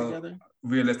family back together.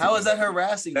 Realistically, how is that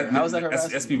harassing? How is that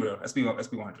harassing? Let's be real. Let's be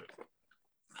 100.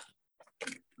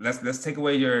 Let's take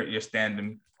away your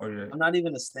standum or your. I'm not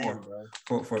even a stand,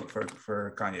 bro.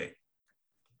 For Kanye.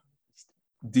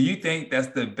 Do you think that's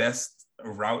the best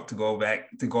route to go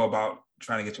about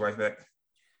trying to get your wife back?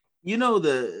 You know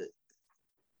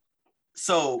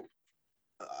So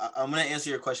I'm going to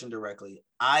answer your question directly.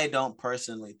 I don't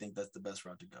personally think that's the best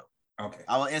route to go. Okay.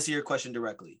 I will answer your question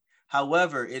directly.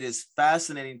 However, it is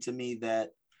fascinating to me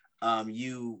that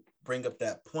you bring up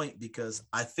that point because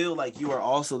I feel like you are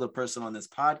also the person on this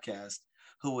podcast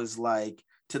who is like,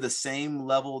 to the same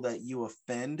level that you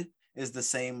offend is the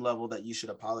same level that you should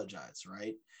apologize,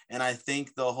 right? And I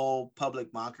think the whole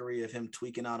public mockery of him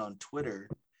tweaking out on Twitter,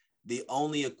 the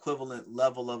only equivalent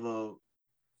level of a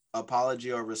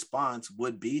apology or response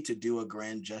would be to do a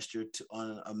grand gesture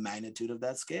on a magnitude of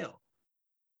that scale.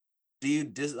 Do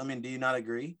you not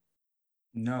agree?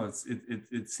 No,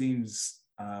 it seems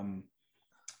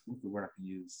what's the word I can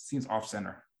use? Seems off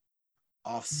center.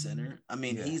 Off center? I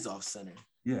mean, He's off center.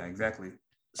 Yeah, exactly.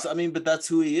 So I mean, but that's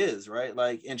who he is, right?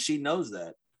 Like, and she knows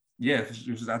that. Yeah,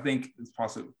 I think it's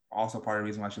also part of the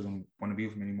reason why she doesn't want to be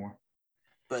with him anymore.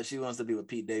 But she wants to be with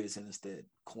Pete Davidson instead.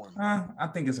 Cornball. I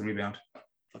think it's a rebound.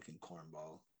 Fucking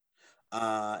cornball.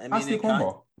 I see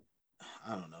cornball.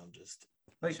 I don't know. Just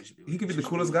like he could be the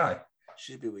coolest guy.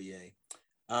 She should be with Ye.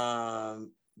 I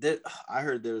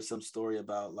heard there was some story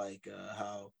about like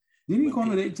how. Didn't he go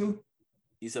on a date too?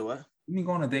 You said what? Didn't he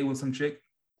go on a date with some chick?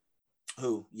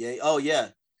 Who? Ye? Oh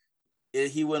yeah.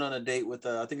 He went on a date with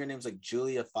I think her name's like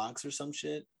Julia Fox or some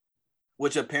shit,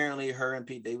 which apparently her and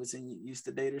Pete Davidson used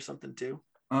to date or something too.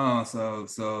 Oh,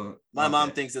 so my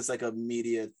mom thinks it's like a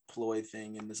media ploy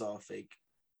thing and it's all fake.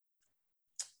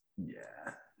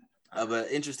 Yeah.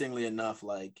 But interestingly enough,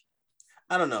 like,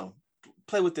 I don't know,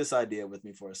 play with this idea with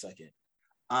me for a second.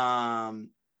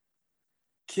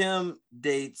 Kim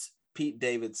dates Pete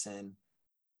Davidson,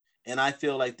 and I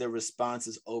feel like the response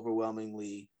is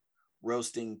overwhelmingly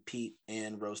roasting Pete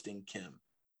and roasting Kim.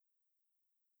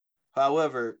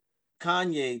 However,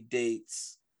 Kanye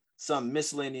dates some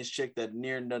miscellaneous chick that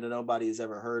nobody has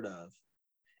ever heard of,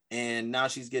 and now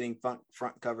she's getting front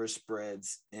cover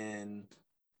spreads and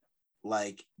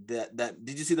like that.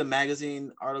 Did you see the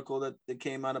magazine article that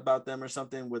came out about them or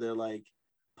something where they're like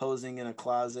posing in a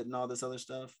closet and all this other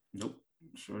stuff? Nope,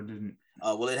 sure didn't.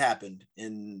 Well, it happened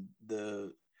in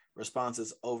the response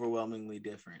is overwhelmingly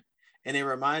different. And it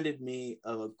reminded me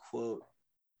of a quote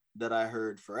that I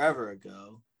heard forever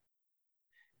ago.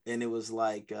 And it was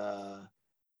like,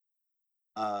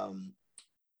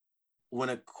 when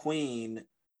a queen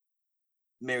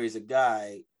marries a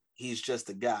guy, he's just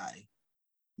a guy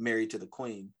married to the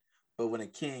queen. But when a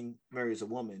king marries a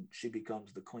woman, she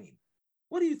becomes the queen.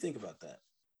 What do you think about that?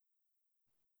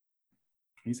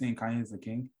 Are you saying Kanye is the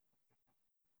king?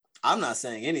 I'm not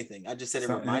saying anything. I just said it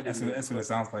reminded me. That's what it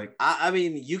sounds like. I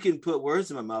mean, you can put words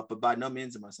in my mouth, but by no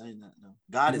means am I saying that. No,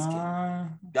 God is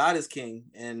king. God is king,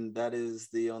 and that is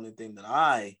the only thing that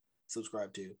I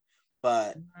subscribe to.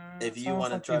 But if you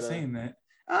want to try to, saying that.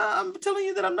 I'm telling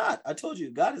you that I'm not. I told you,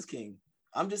 God is king.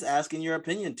 I'm just asking your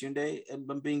opinion, Tunde, and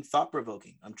I'm being thought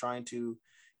provoking. I'm trying to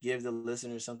give the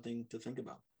listeners something to think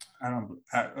about.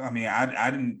 I mean,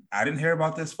 I didn't hear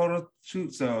about this photo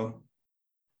shoot, so.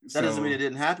 That doesn't mean it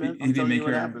didn't happen. I'm telling you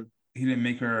what happened. He didn't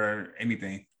make her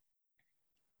anything.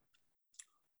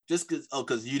 Just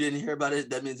because you didn't hear about it,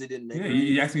 that means he didn't make her anything.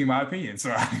 You asked me my opinion, so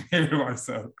I didn't hear about it.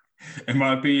 So, in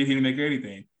my opinion, he didn't make her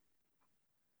anything.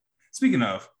 Speaking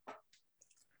of,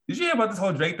 did you hear about this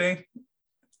whole Drake thing?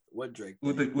 What Drake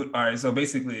thing? All right, so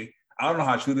basically, I don't know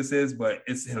how true this is, but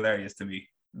it's hilarious to me.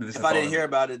 If I didn't hear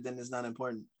about it, then it's not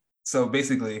important. So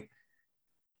basically,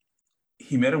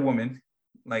 he met a woman,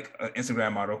 like an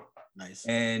Instagram model. Nice.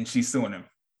 And she's suing him.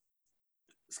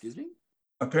 Excuse me?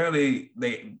 Apparently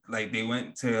they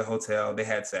went to a hotel, they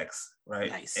had sex, right?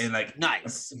 Nice. And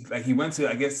nice. Like he went to,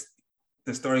 I guess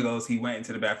the story goes, he went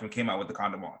into the bathroom, came out with the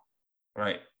condom on.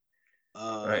 Right.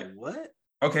 Right. What?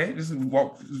 Okay, just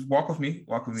walk with me.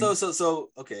 Walk with me.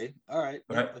 So okay. All right.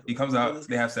 Right. He comes out,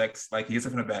 they have sex, like he gets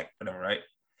up from the back, whatever, right?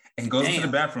 And he goes into the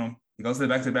bathroom. He goes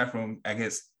back to the bathroom, I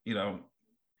guess,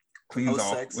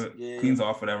 cleans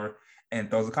off, whatever, and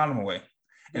throws the condom away.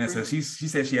 And so she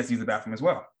said she has to use the bathroom as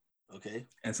well. Okay.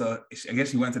 And so I guess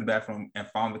she went to the bathroom and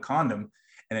found the condom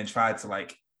and then tried to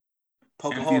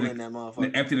poke a hole in that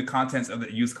motherfucker. Empty the contents of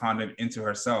the used condom into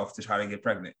herself to try to get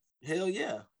pregnant. Hell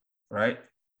yeah. Right?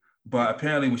 But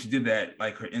apparently when she did that,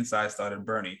 her inside started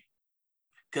burning.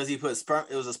 Because he put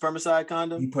it was a spermicide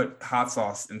condom? He put hot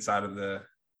sauce inside of the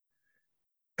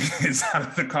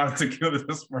condom to kill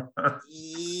the sperm.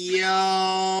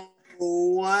 Yo,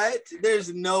 what?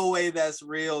 There's no way that's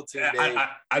real today.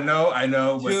 I know.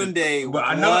 But Tunde,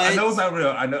 I know it's not real.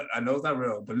 I know it's not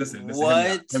real. But listen,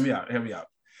 what? Hear me out.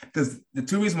 Because the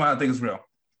two reasons why I think it's real.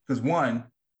 Because one,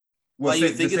 why you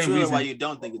think it's real, or why you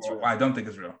don't think it's real? I don't think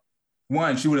it's real.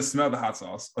 One, she would have smelled the hot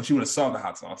sauce, or she would have saw the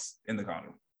hot sauce in the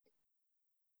condom.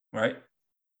 Right?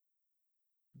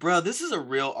 Bro, this is a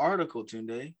real article,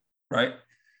 Tunde. Right?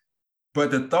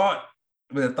 But the thought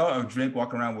of Drake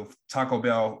walking around with Taco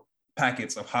Bell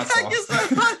packets of hot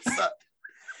sauce.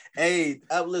 Hey,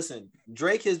 listen,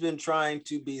 Drake has been trying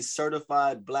to be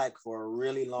certified black for a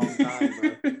really long time,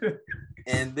 bro.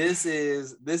 And this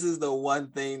is the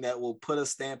one thing that will put a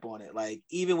stamp on it. Like,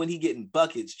 even when he getting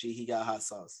buckets, he got hot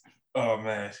sauce. Oh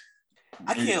man.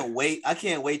 I can't wait. I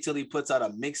can't wait till he puts out a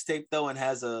mixtape though and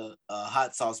has a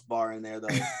hot sauce bar in there though.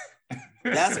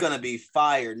 That's gonna be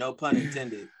fire, no pun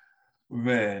intended.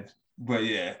 Man. But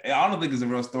yeah, I don't think it's a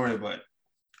real story, but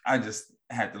I just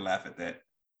had to laugh at that.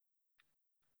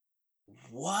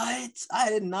 What? I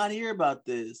did not hear about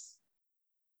this.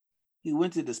 He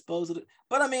went to dispose of it.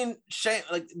 But I mean, shame,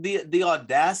 like the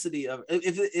audacity of,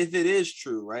 if it is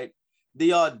true, right?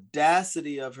 The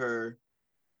audacity of her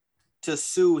to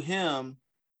sue him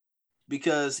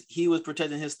because he was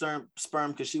protecting his sperm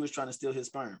because she was trying to steal his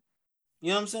sperm. You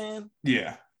know what I'm saying?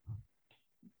 Yeah.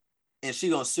 And she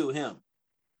gonna sue him.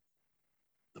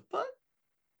 The fuck?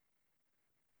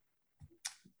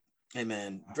 Hey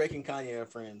man, Drake and Kanye are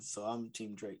friends, so I'm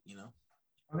Team Drake.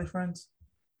 Are they friends?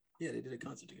 Yeah, they did a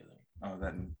concert together. Oh,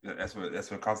 that's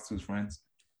what constitutes friends.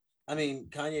 I mean,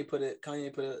 Kanye put it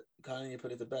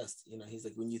the best. He's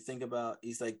like, when you think about,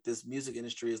 he's like, this music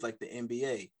industry is like the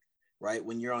NBA, right?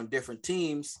 When you're on different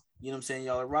teams, you know what I'm saying?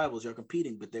 Y'all are rivals, you're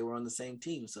competing, but they were on the same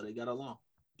team, so they got along.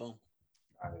 Boom.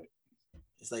 Got it.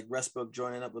 It's like Westbrook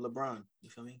joining up with LeBron. You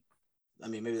feel me? I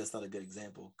mean, maybe that's not a good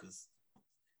example because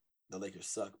the Lakers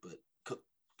suck, but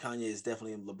Kanye is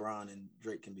definitely LeBron and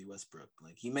Drake can be Westbrook.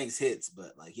 Like, he makes hits,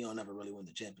 but like he don't ever really win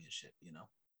the championship,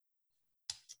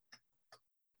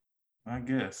 I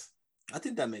guess. I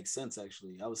think that makes sense,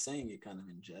 actually. I was saying it kind of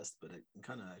in jest, but it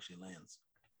kind of actually lands.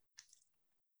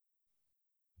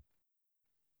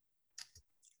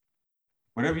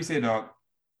 Whatever you say, dog.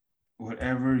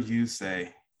 Whatever you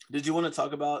say. Did you want to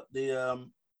talk about the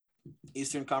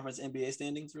Eastern Conference NBA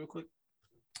standings real quick?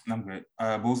 I'm good.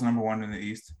 Bulls number 1 in the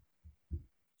East.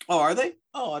 Oh, are they?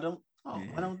 Oh, I don't. Oh,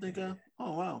 Yeah. I don't think. Oh,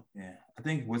 wow. Yeah, I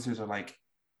think Wizards are like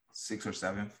 6th or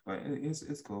 7th, but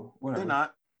it's cool. Whatever. They're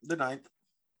not. They're 9th.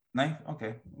 9th?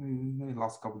 Okay. They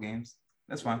lost a couple games.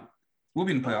 That's fine. We'll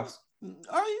be in the playoffs.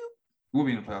 Are you? We'll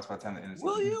be in the playoffs by the time the end of the season.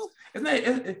 Will you?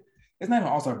 It's not even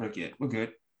All-Star break yet. We're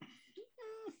good.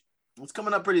 It's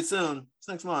coming up pretty soon. It's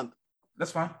next month.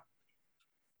 That's fine.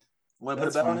 Want to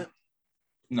put a bet on it?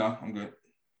 No, I'm good.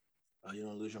 Oh, you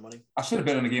don't lose your money? I should have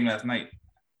bet on the game last night.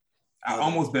 I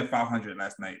almost bet 500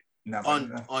 last night.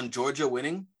 On Georgia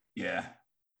winning? Yeah.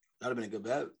 That would have been a good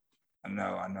bet. I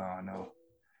know.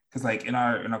 Because like in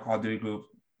our Call of Duty group,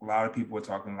 a lot of people were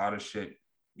talking a lot of shit.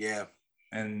 Yeah.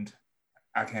 And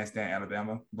I can't stand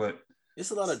Alabama, but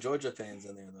there's a lot of Georgia fans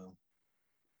in there though.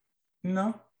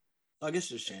 No. I guess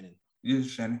just Shannon. Yeah,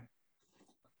 Shannon.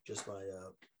 Just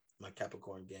my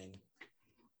Capricorn gang.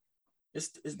 His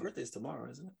birthday is tomorrow,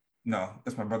 isn't it? No,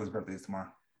 it's my brother's birthday is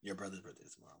tomorrow. Your brother's birthday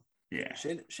is tomorrow. Yeah.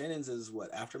 Shannon's is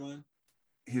what, after mine?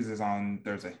 His is on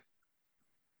Thursday.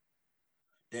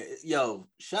 Yo,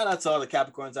 shout out to all the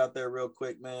Capricorns out there real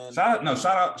quick, man. Shout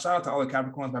out to all the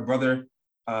Capricorns. My brother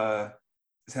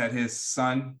had his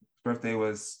son birthday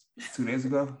was 2 days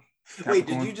ago. Wait,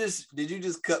 did you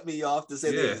just cut me off to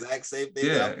say the exact same thing?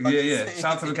 Yeah.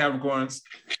 Shout out to the Capricorns.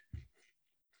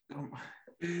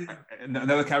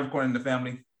 Another Capricorn in the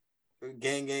family.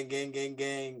 Gang.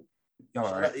 Y'all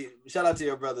all right. Shout out to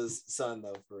your brother's son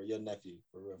though, for your nephew,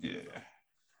 for real. Yeah.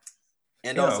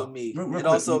 And also me.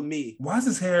 Me. Why is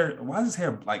his hair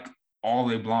like all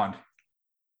the way blonde?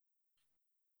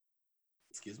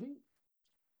 Excuse me?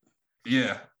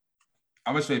 Yeah.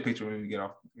 I'm gonna show you a picture when we get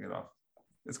off.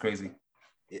 It's crazy.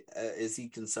 Is he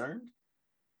concerned?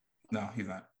 No, he's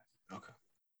not. Okay.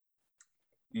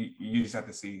 You just have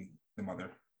to see the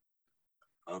mother.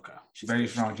 Okay. She's very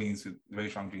strong genes. Very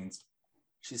strong genes.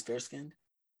 She's fair skinned?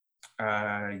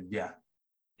 Yeah.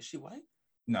 Is she white?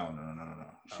 No.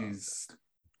 She's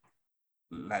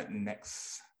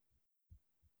Latinx.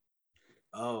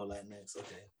 Oh, Latinx.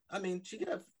 Okay. I mean, she could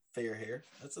have fair hair.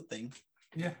 That's a thing.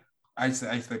 Yeah. I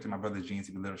expected my brother's genes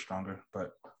to be a little stronger,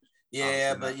 but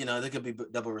yeah, but they could be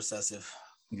double recessive.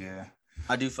 Yeah.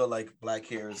 I do feel like black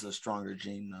hair is a stronger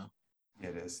gene, though. Yeah,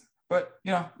 it is. But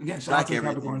again, shout out to the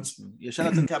Capricorns. Yeah, shout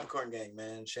out to the Capricorn gang,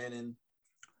 man. Shannon,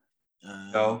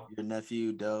 Doe, your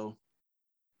nephew, Doe,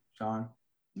 Sean,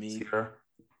 me,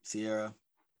 Sierra,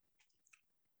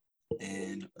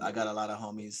 and I got a lot of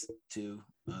homies too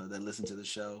that listen to the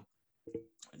show.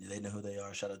 They know who they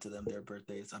are. Shout out to them. Their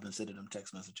birthdays. I've been sending them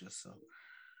text messages. So,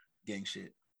 gang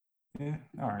shit. Yeah.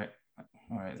 All right.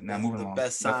 Now moving along.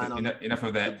 Best sign enough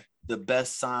of that. The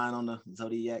best sign on the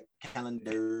zodiac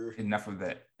calendar. Enough of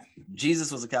that.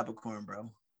 Jesus was a Capricorn,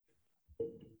 bro.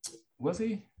 Was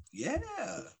he? Yeah.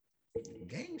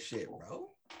 Gang shit, bro.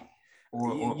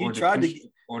 Or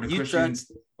the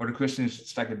Christians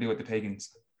strike a deal with the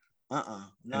pagans. Nah,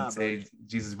 and say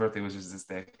Jesus' birthday was just this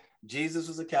day. Jesus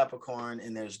was a Capricorn,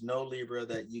 and there's no Libra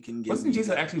that you can get. Wasn't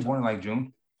Jesus actually born in like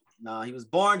June? Nah, he was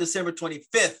born December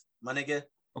 25th, my nigga.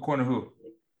 According to who?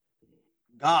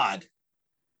 God.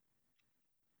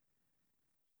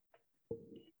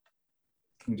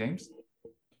 King James?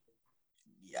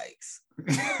 Yikes.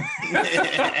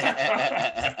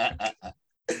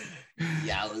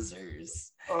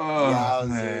 Yowzers. Oh, Yowzers.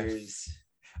 Man.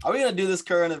 Are we going to do this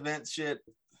current event shit?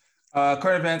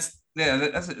 Current events. Yeah,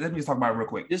 let me just talk about it real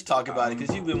quick. Just talk about it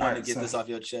because you've been wanting to get this off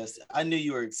your chest. I knew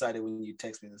you were excited when you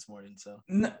texted me this morning. So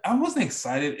no, I wasn't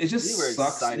excited. It just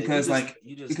sucks because you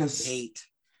hate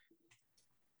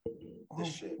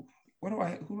this shit. Who do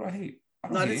I hate?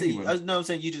 I'm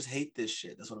saying you just hate this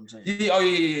shit. That's what I'm saying.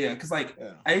 Yeah. Because I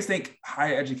just think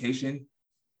higher education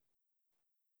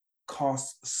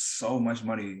costs so much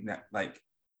money that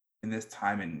in this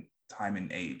time and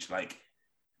age,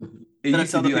 you gotta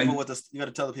tell the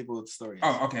people what the story is.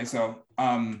 Oh, okay. So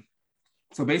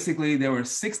basically, there were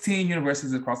 16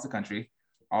 universities across the country,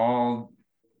 all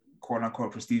quote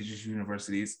unquote prestigious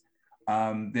universities,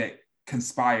 that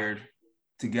conspired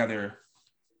together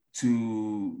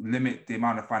to limit the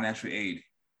amount of financial aid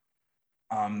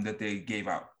that they gave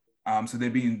out. So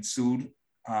they're being sued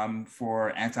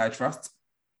for antitrust,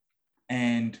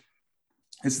 and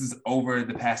this is over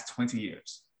the past 20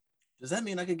 years. Does that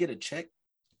mean I could get a check?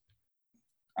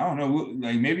 I don't know.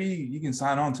 Maybe you can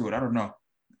sign on to it. I don't know.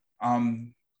 I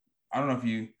don't know if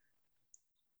you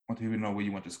want people to know where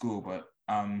you went to school, but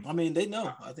I mean, they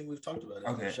know. I think we've talked about it.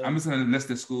 Okay, I'm just going to list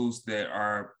the schools that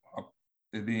are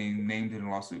being named in the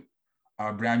lawsuit.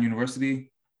 Brown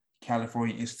University,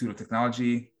 California Institute of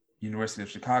Technology, University of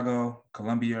Chicago,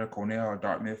 Columbia, Cornell,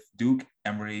 Dartmouth, Duke,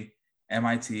 Emory,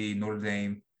 MIT, Notre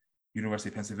Dame, University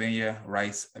of Pennsylvania,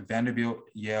 Rice, Vanderbilt,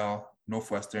 Yale,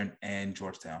 Northwestern, and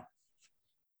Georgetown.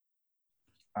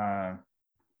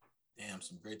 Damn,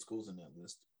 some great schools in that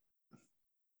list.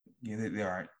 Yeah, they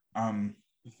are.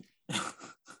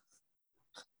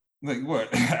 Like what?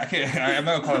 I'm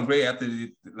not gonna call them great after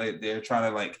they're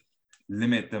trying to like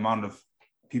limit the amount of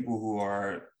people who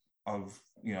are of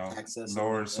access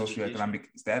lower socioeconomic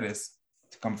status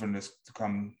to come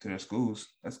to their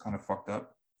schools. That's kind of fucked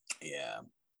up. Yeah.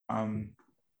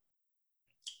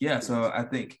 Yeah. So I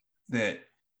think that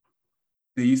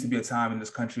there used to be a time in this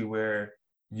country where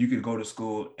you could go to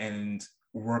school and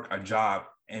work a job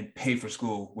and pay for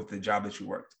school with the job that you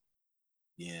worked.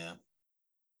 Yeah.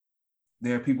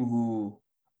 There are people who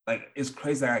like, it's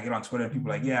crazy that I get on Twitter and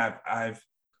people are like, yeah, I've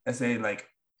let's say like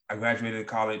I graduated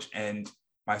college and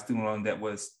my student loan debt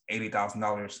was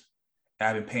 $80,000.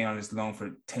 I've been paying on this loan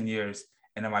for 10 years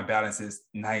and then my balance is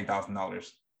 $90,000.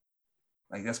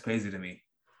 Like, that's crazy to me.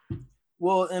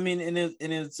 Well, I mean, and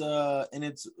it's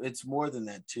more than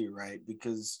that too, right?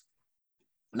 Because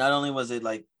not only was it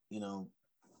like,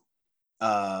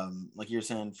 like you're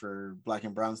saying for Black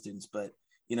and brown students, but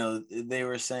they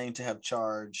were saying to have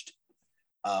charged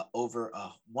over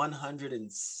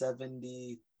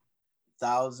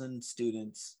 170,000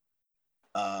 students,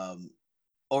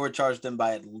 overcharged them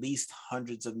by at least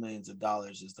hundreds of millions of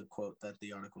dollars, is the quote that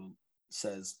the article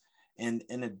says. And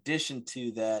in addition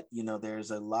to that,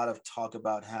 there's a lot of talk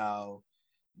about how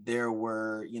there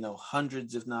were,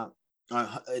 hundreds, if not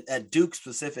at Duke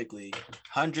specifically,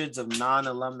 hundreds of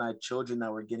non-alumni children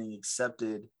that were getting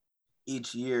accepted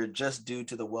each year just due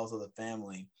to the wealth of the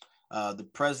family. The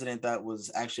president that was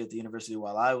actually at the university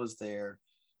while I was there,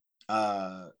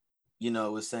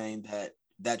 was saying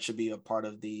that should be a part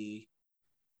of the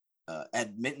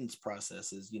admittance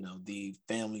processes, the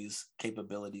family's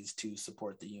capabilities to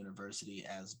support the university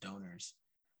as donors.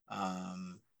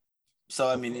 So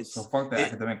I mean, it's so fuck the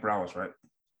academic prowess, right?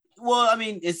 Well, I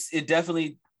mean, it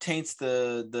definitely taints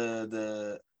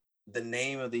the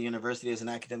name of the university as an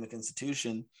academic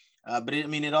institution. But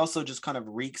it also just kind of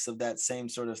reeks of that same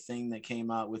sort of thing that came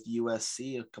out with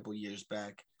USC a couple years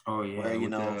back. Oh yeah,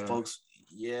 where folks,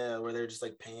 where they're just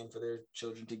like paying for their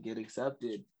children to get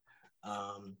accepted.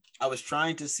 I was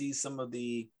trying to see some of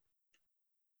the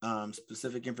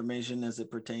specific information as it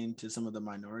pertained to some of the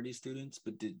minority students,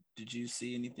 but did you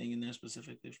see anything in there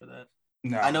specifically for that?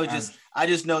 No, I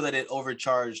just know that it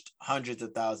overcharged hundreds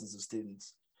of thousands of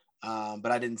students,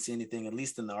 but I didn't see anything, at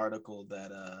least in the article,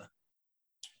 that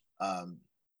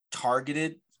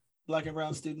targeted Black and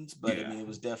brown students. But I mean, it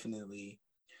was definitely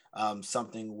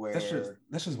something where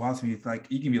that's just wild to me. Like,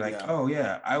 you can be like, oh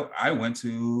yeah, I went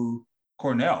to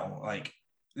Cornell, like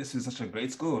this is such a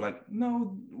great school. Like,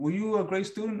 no, were you a great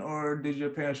student or did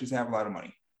your parents just have a lot of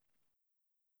money?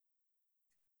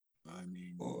 I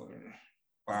mean, or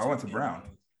I went to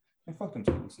Brown. And fuck them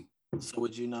schools. So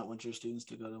would you not want your students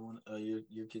to go to one,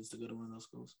 your kids to go to one of those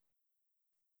schools?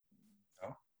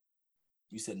 No.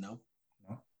 You said no?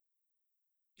 No.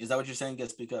 Is that what you're saying?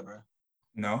 Speak up, bro.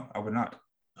 No, I would not.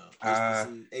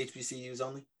 HBCUs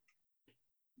only?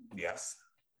 Yes.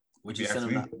 Would you send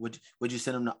them? Would you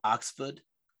send them to Oxford?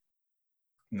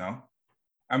 No.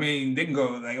 I mean, they can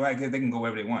go like they can go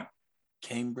wherever they want.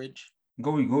 Cambridge?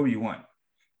 Go where you want.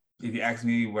 If you ask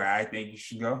me where I think you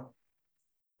should go,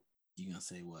 you gonna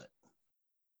say what?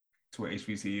 To an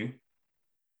HBCU.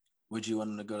 Would you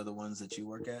want them to go to the ones that you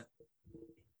work at?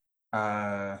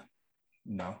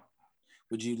 No.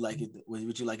 Would you like it?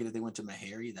 Would you like it if they went to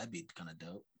Meharry? That'd be kind of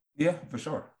dope. Yeah, for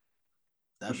sure.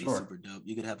 That'd be super dope.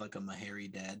 You could have like a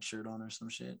Meharry dad shirt on or some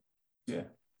shit. Yeah.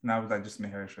 No, I was like just a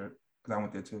Meharry shirt because I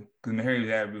went there too. Because Meharry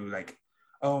dad would be like,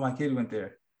 "Oh, my kid went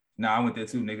there." Nah, I went there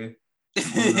too, nigga.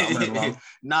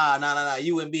 Nah.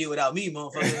 You wouldn't be here without me,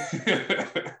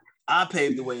 motherfucker. I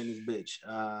paved the way in this bitch.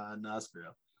 No, that's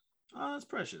real. Oh, that's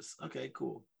precious. Okay,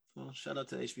 cool. Well, shout out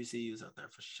to HBCUs out there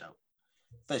for sure.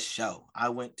 For sure. I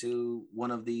went to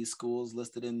one of these schools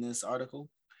listed in this article.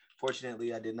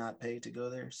 Fortunately, I did not pay to go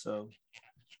there. So,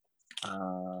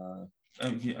 I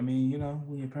mean,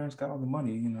 when your parents got all the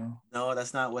money, No,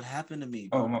 that's not what happened to me.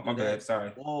 Bro. Oh, my bad.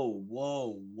 Sorry.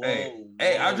 Whoa.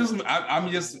 Hey, I'm just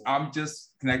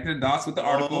connecting the dots with the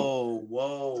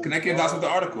article. Connecting the dots with the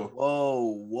article.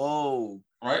 Whoa.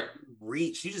 Right?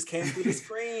 Reach. You just came through the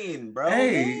screen, bro.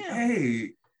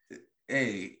 Hey.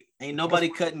 Ain't nobody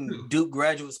cutting Duke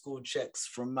graduate school checks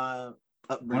from my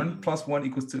upbringing. 1 +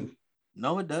 1 = 2.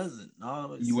 No, it doesn't.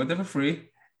 No, you went there for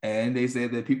free. And they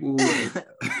said that people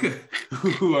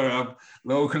who are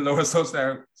lower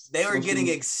social, they were getting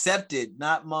accepted,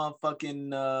 not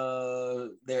motherfucking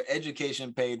their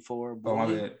education paid for. Boy. Oh,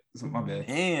 my bad. My bad.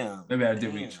 Damn. Maybe I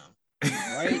did reach.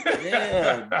 Right?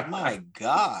 Yeah. My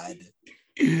God.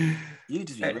 You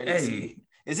just be ready to see.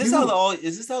 Is this how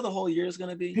the whole year is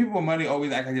gonna be? People with money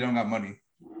always act like they don't got money.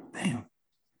 Damn.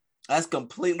 That's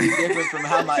completely different from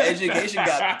how my education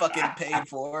got fucking paid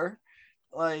for.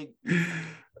 Like,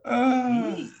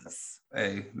 hey,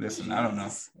 listen, I don't know.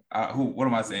 What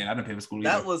am I saying? I didn't pay for school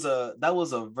that either. That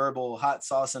was a verbal hot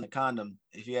sauce in a condom,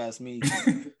 if you ask me.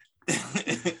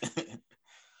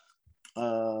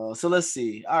 So let's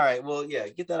see. All right. Well, yeah,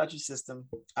 get that out your system.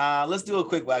 Let's do a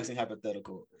quick waxing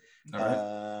hypothetical. All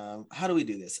right. How do we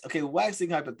do this? Okay, waxing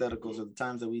hypotheticals are the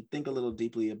times that we think a little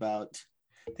deeply about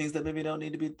things that maybe don't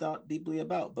need to be thought deeply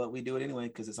about, but we do it anyway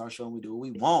because it's our show and we do what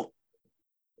we want.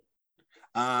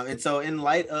 And so in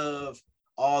light of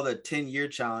all the 10-year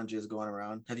challenges going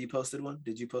around, have you posted one?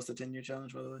 Did you post a 10-year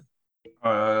challenge, by the way?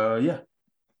 Yeah.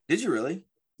 Did you really?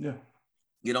 Yeah.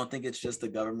 You don't think it's just the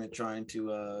government trying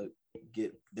to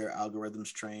get their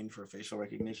algorithms trained for facial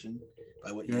recognition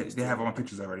by what they have all my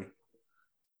pictures already.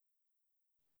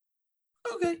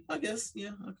 Okay, I guess.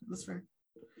 Yeah, okay, that's fair.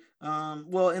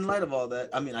 Well, in light of all that,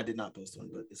 I mean, I did not post one,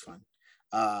 but it's fine.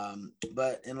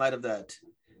 But in light of that,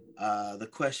 the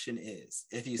question is,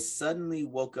 if you suddenly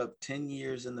woke up 10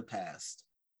 years in the past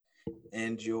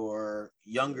and your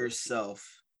younger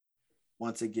self,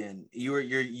 once again, you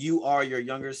are your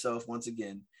younger self once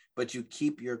again, but you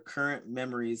keep your current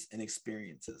memories and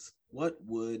experiences, what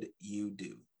would you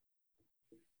do?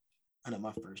 I know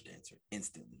my first answer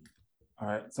instantly. All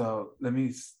right, so let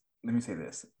me say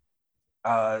this.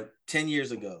 10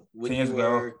 years ago, when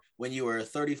you were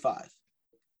 35.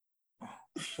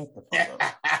 Shut the fuck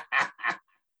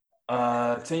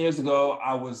up. 10 years ago,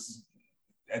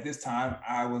 at this time,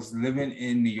 I was living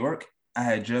in New York.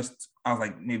 I was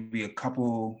like maybe a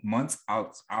couple months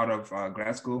out of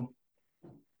grad school.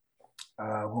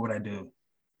 What would I do?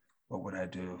 Buy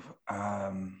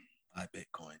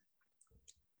Bitcoin.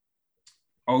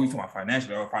 Oh, you talking about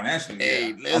financially? Hey,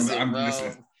 yeah. listen, bro.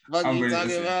 What are you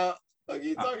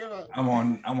talking about? I'm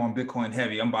on Bitcoin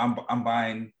heavy. I'm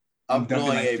buying. I'm dumping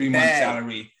like 3 months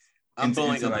salary. I'm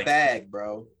blowing a bag,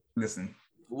 bro. Listen.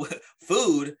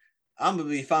 Food, I'm gonna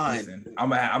be fine. Listen, I'm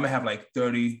gonna have like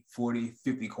 30, 40,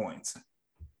 50 coins.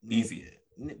 Easy.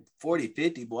 40,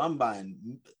 50, boy. I'm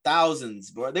buying thousands,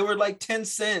 bro. They were like 10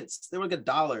 cents. They were like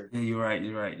 $1. Yeah, you're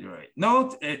right.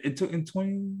 No, it took in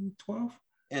 2012.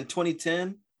 In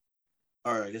 2010?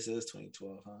 Or I guess it is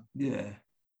 2012, huh? Yeah.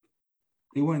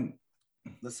 It went.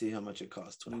 Let's see how much it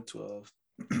cost. 2012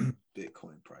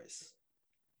 Bitcoin price.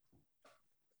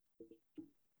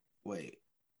 Wait,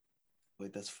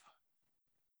 that's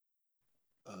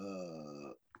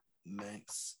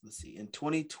max. Let's see. In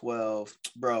 2012,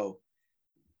 bro.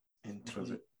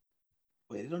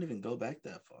 Wait, it don't even go back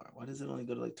that far. Why does it only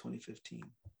go to like 2015?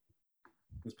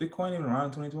 Was Bitcoin even around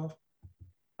in 2012?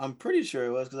 I'm pretty sure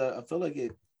it was because I feel like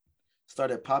it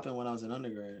started popping when I was in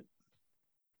undergrad.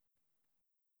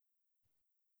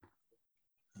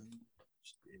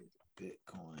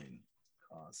 Bitcoin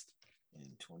cost in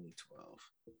 2012.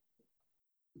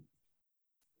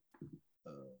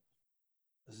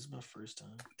 This is my first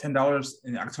time. $10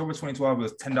 in October 2012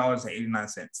 was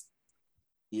 $10.89.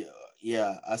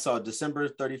 Yeah. I saw December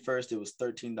 31st. It was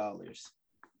 $13.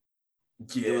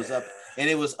 Yeah. It was up, and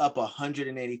it was up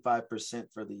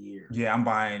 185% for the year. Yeah, I'm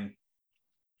buying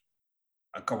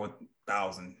a couple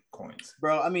thousand coins,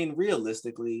 bro. I mean,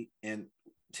 realistically, and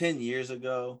 10 years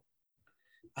ago,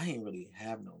 I didn't really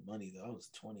have no money though. I was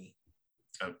 20.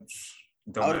 I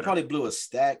would have probably blew a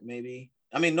stack, maybe.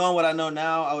 I mean, knowing what I know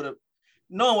now,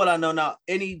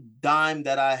 any dime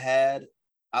that I had,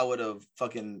 I would have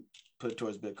fucking put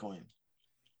towards Bitcoin.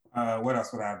 What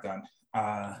else would I have done?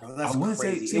 Bro, that's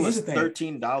crazy. It was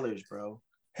 $13, bro.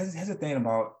 Here's the thing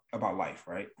about life,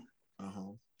 right?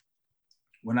 Uh-huh.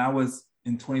 When I was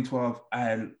in 2012,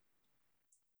 I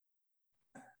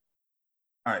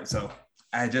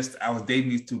was dating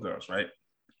these two girls, right?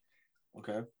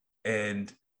 Okay.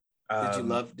 And did you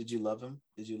love him?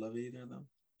 Did you love either of them?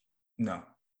 No.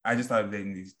 I just started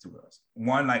dating these two girls.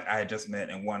 One like I had just met,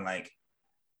 and one like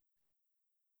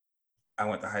I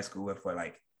went to high school with for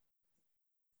like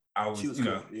I was, she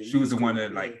was the one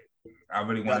that like I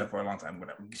really wanted for a long time,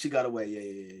 whatever. She got away,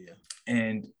 yeah.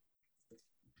 And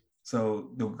so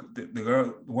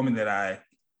the woman that I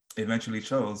eventually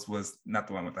chose was not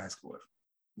the one I went to high school with.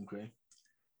 Okay.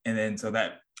 And then so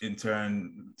that in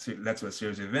turn led to a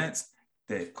series of events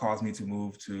that caused me to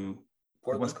move to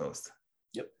the West Coast.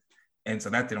 Yep. And so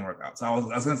that didn't work out. So I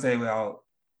was gonna say, well,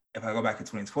 if I go back to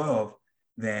 2012,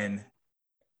 then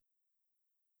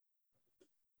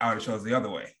I would have chose the other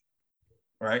way,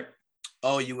 right?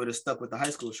 Oh, you would have stuck with the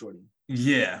high school shorty.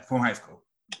 Yeah, from high school.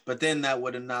 But then that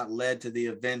would have not led to the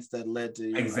events that led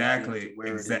to exactly where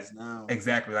it is now.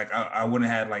 Exactly. Like I wouldn't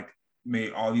have had like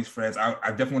made all these friends. I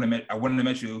definitely wouldn't have met. I wouldn't have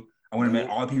met you. I wouldn't have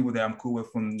met all the people that I'm cool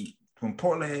with from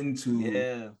Portland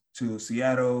to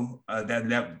Seattle.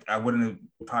 That I wouldn't have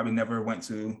probably never went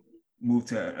to move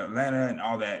to Atlanta and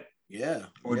all that. Yeah.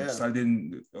 So I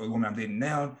didn't. The woman I'm dating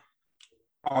now,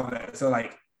 all that. So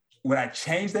like, would I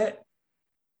change that?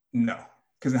 No,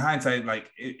 because in hindsight,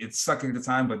 like it sucked at the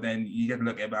time, but then you get to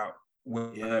look about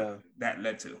what that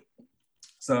led to.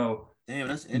 So damn,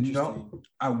 that's interesting. No,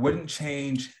 I wouldn't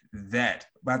change that,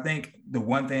 but I think the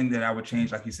one thing that I would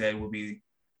change, like you said, would be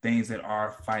things that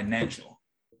are financial.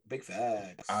 Big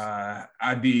facts.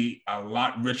 I'd be a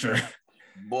lot richer.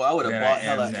 Boy, I would have bought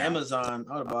hella Amazon.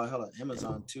 I would have bought hella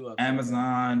Amazon too.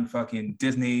 Amazon, fucking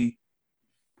Disney,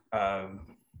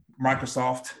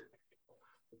 Microsoft.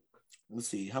 Let's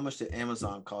see. How much did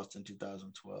Amazon cost in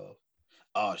 2012?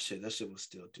 Oh shit, that shit was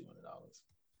still $200.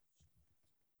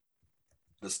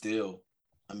 But still,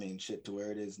 I mean, shit to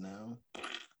where it is now.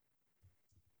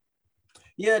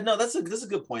 Yeah, no, that's a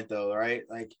good point though, right?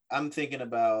 Like I'm thinking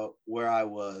about where I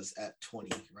was at 20,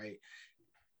 right?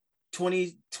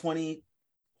 2020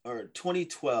 or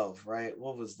 2012, right?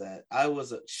 What was that? I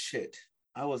was a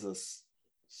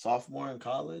sophomore in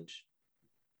college.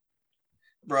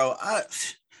 Bro,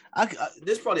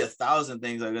 there's probably 1,000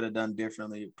 things I could have done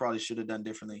differently. Probably should have done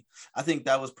differently. I think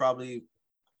that was probably,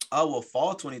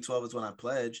 fall 2012 is when I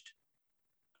pledged.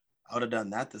 I would have done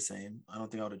that the same. I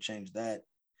don't think I would have changed that.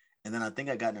 And then I think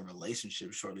I got in a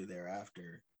relationship shortly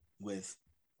thereafter with,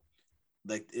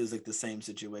 like, it was like the same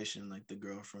situation, like the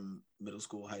girl from middle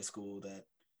school, high school that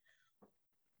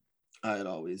I had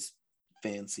always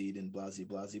fancied and blah,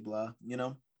 you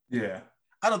know? Yeah.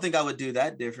 I don't think I would do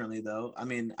that differently, though. I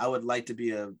mean, I would like to be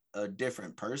a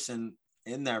different person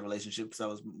in that relationship because I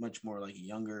was much more like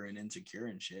younger and insecure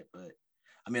and shit. But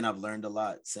I mean, I've learned a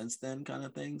lot since then, kind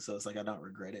of thing. So it's like I don't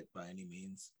regret it by any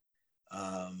means.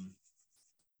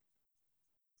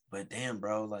 But damn,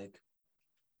 bro, like,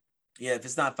 yeah, if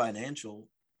it's not financial,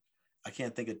 I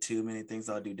can't think of too many things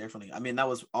I'll do differently. I mean, that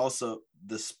was also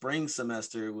the spring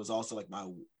semester was also like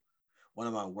one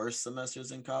of my worst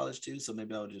semesters in college too. So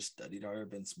maybe I would just studied harder,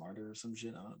 been smarter or some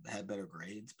shit. I don't know, had better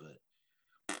grades, but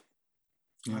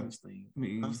honestly,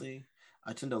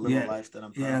 I tend to live a life that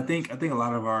I'm proud of. I think a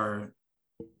lot of our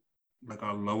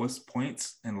lowest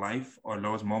points in life or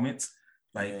lowest moments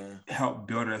help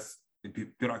build our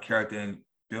character and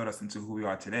build us into who we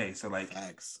are today. So like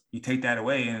facts. You take that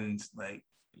away and like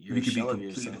we could be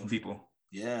completely different people.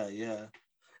 Yeah.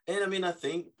 And I mean, I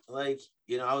think like,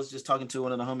 you know, I was just talking to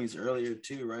one of the homies earlier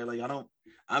too, right? Like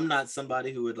I'm not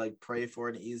somebody who would like pray for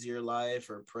an easier life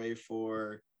or pray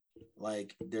for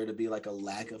like there to be like a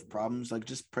lack of problems. Like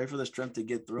just pray for the strength to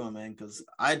get through them, man. Cause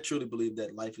I truly believe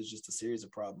that life is just a series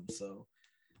of problems. So,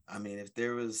 I mean, if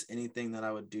there was anything that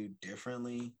I would do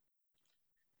differently,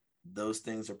 those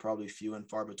things are probably few and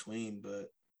far between,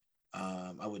 but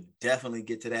I would definitely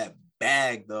get to that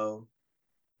bag though.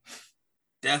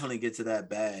 Definitely get to that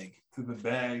bag. To the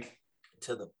bag.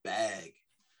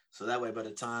 So that way, by the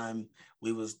time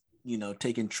we was, you know,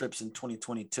 taking trips in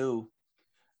 2022,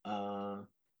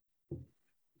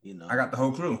 you know, I got the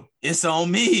whole crew. It's on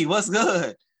me. What's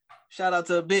good? Shout out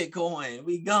to Bitcoin.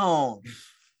 We gone.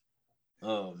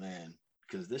 Oh man,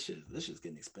 because this shit's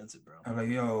getting expensive, bro. I'm like,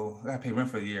 yo, I gotta pay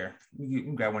rent for the year. We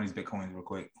grab one of these Bitcoins real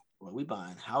quick. Well, we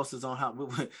buying houses on house.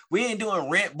 We ain't doing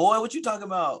rent, boy. What you talking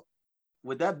about?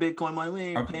 With that Bitcoin money, we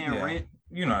ain't paying rent.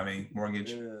 You know what I mean?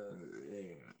 Mortgage. Yeah.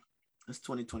 It's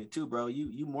 2022, bro.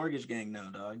 You mortgage gang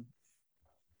now, dog.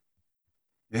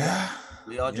 Yeah.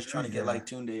 We all just trying to get like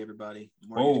Tunde, everybody.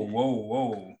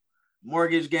 Whoa.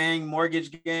 Mortgage gang.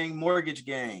 Did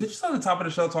you start at the top of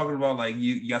the show talking about like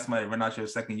you got somebody rent out your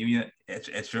second unit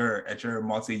at your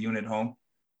multi-unit home?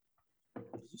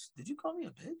 Did you call me a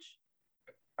bitch?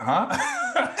 Huh?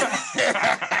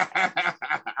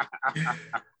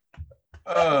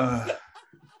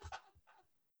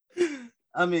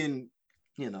 I mean,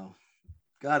 you know,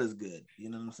 God is good. You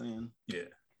know what I'm saying? Yeah.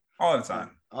 All the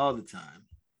time. God is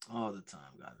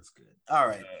good. All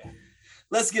right.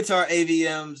 Let's get to our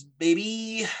AVMs,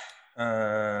 baby.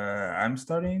 I'm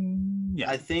starting. Yeah.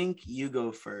 I think you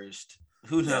go first.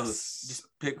 Who knows? Yes. Just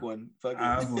pick one. Fuck it.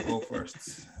 I will go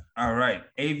first. All right.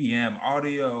 AVM,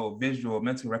 audio, visual,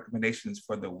 mental recommendations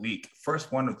for the week.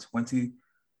 First one of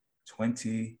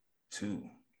 2022.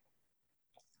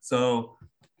 So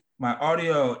my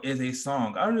audio is a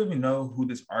song. I don't even know who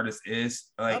this artist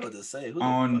is. Like, I was about to say, who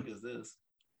the fuck is this?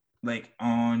 Like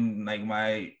on like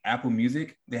my Apple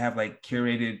Music, they have like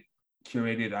curated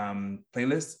curated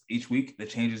playlist each week that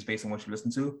changes based on what you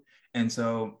listen to. And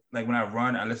so like when I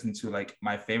run, I listen to like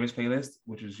my favorites playlist,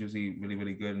 which is usually really,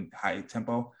 really good and high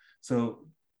tempo. So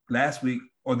last week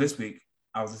or this week,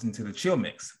 I was listening to the chill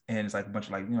mix, and it's like a bunch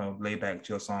of like, laid back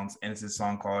chill songs. And it's this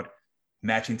song called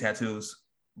Matching Tattoos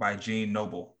by Gene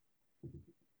Noble.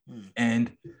 And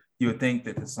you would think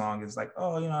that the song is like,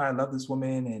 oh, I love this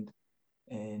woman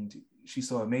and she's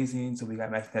so amazing, so we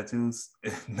got matching tattoos.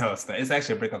 No, it's not. It's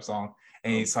actually a breakup song.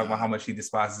 And he's talking about how much he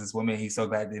despises this woman. He's so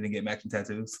glad they didn't get matching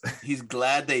tattoos. He's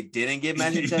glad they didn't get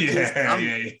matching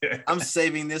tattoos. I'm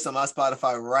saving this on my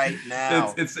Spotify right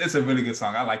now. It's a really good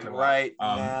song. I like it a lot. Right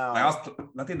now.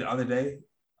 I think the other day,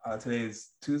 today is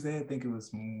Tuesday. I think it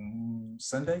was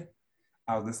Sunday.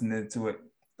 I was listening to it.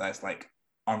 That's like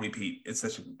on repeat. It's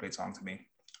such a great song to me.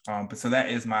 But so that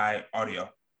is my audio.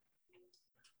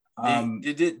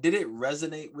 Did it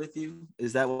resonate with you?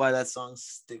 Is that why that song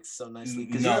sticks so nicely?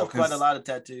 Because you have quite a lot of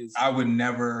tattoos. I would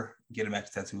never get a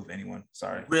matching tattoo with anyone.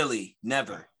 Sorry. Really?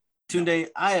 Never. Tunde,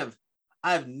 I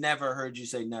have never heard you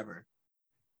say never.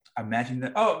 Imagine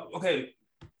that. Oh, okay.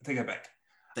 Take it back.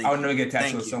 I would never get a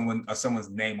tattoo of someone's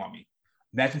name on me.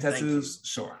 Matching tattoos,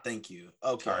 sure. Thank you.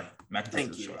 Okay. Sorry. Matching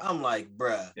tattoos, sure. I'm like,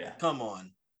 bruh. Yeah. Come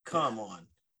on.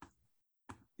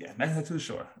 Yeah, matching tattoos,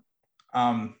 sure.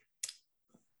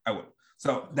 I would.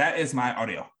 So that is my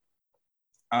audio.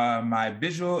 My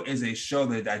visual is a show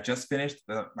that I just finished.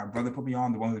 My brother put me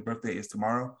on. The one whose birthday is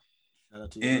tomorrow.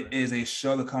 It is a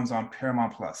show that comes on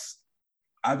Paramount Plus.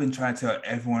 I've been trying to tell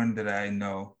everyone that I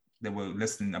know that will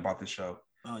listen about the show.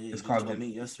 Oh yeah, it's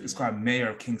called Mayor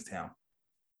of Kingstown.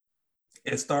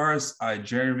 It stars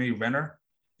Jeremy Renner.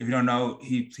 If you don't know,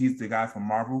 he's the guy from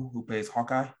Marvel who plays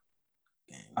Hawkeye.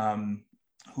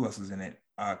 Who else is in it?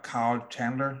 Kyle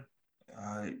Chandler.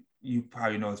 You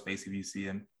probably know his face if you see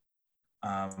him.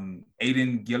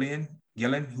 Aidan Gillen,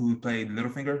 who played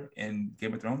Littlefinger in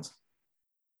Game of Thrones.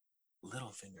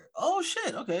 Littlefinger. Oh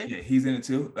shit. Okay. Yeah, he's in it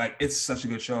too. Like, it's such a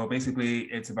good show. Basically,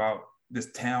 it's about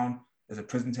this town. There's a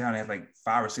prison town. It has like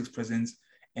 5 or 6 prisons,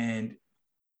 and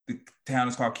the town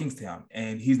is called Kingstown.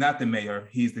 And he's not the mayor.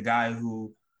 He's the guy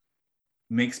who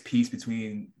makes peace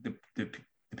between the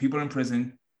people in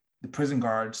prison, the prison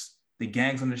guards, the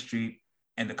gangs on the street,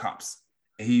 and the cops.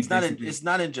 It's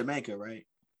not in Jamaica, right?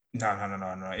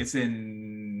 No. It's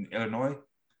in Illinois,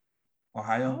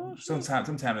 Ohio,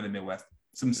 sometime in the Midwest,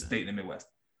 some state in the Midwest.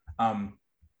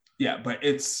 Yeah, but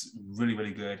it's really,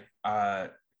 really good.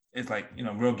 It's like,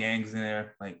 real gangs in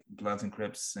there, like Bloods and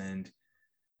Crips, and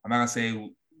I'm not gonna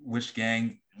say which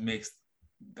gang makes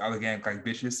the other gang like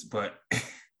bitches, but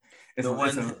the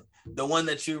one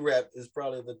that you rep is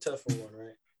probably the tougher one,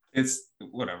 right? It's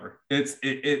whatever.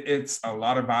 It's a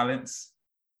lot of violence.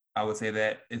 I would say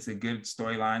that it's a good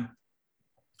storyline.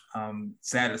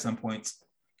 Sad at some points,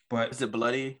 but is it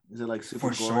bloody? Is it like super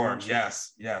for sure?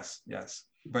 Yes.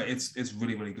 But it's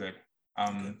really, really good.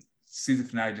 Season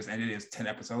finale just ended. It's 10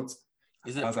 episodes.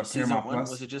 Is it on Paramount Plus?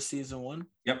 Was it just season 1?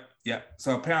 Yep.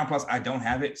 So Paramount Plus, I don't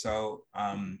have it. So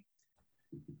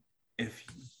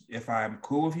if I'm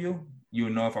cool with you, you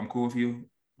will know if I'm cool with you.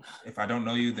 If I don't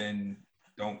know you, then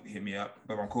don't hit me up.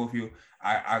 But if I'm cool with you,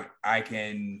 I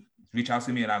can reach out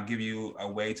to me and I'll give you a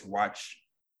way to watch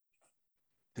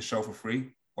the show for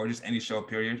free, or just any show,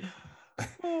 period.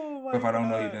 But if I don't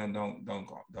know you, then don't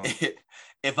call. Don't.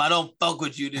 If I don't fuck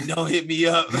with you, then don't hit me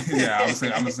up. Yeah, I'm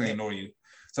just gonna ignore you.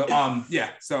 So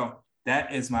so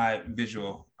that is my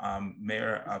visual,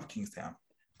 Mayor of Kingstown.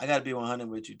 I gotta be 100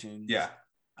 with you, Toon. Yeah.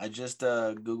 I just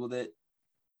Googled it.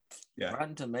 Yeah.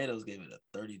 Rotten Tomatoes gave it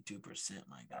a 32%,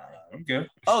 my guy. Okay.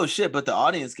 Oh shit, but the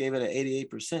audience gave it an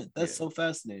 88%. That's so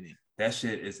fascinating. That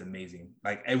shit is amazing.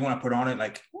 Like, everyone I put on it,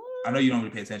 like, I know you don't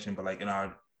really pay attention, but like in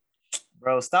our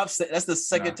stop. That's the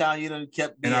second time you done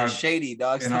kept being shady,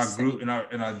 dog. In our group, in our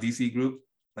DC group,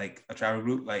 like a travel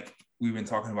group, like we've been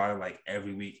talking about it like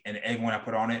every week, and everyone I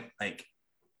put on it, like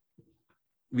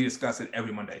we discuss it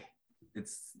every Monday.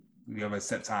 We have a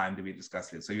set time to be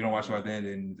discussed it. So you don't watch it by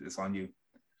then it's on you.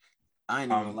 I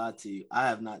ain't even gonna lie to you. I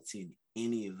have not seen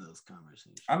any of those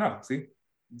conversations. I know. See,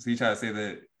 so you try to say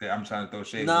that I'm trying to throw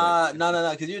shade. No,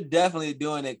 because you're definitely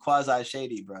doing it quasi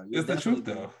shady, bro. It's the truth,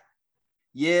 though.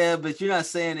 Yeah, but you're not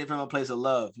saying it from a place of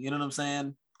love. You know what I'm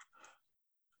saying?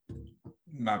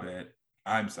 My bad.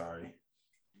 I'm sorry.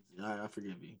 All right, I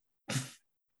forgive you.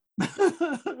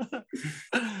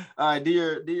 All right, do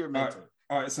your mental.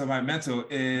 All right, so my mental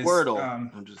is Wordle.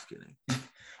 I'm just kidding.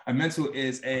 My mental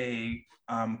is a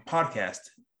podcast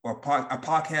or a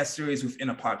podcast series within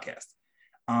a podcast.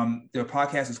 The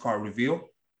podcast is called Reveal,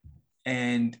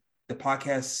 and the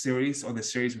podcast series or the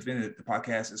series within the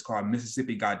podcast is called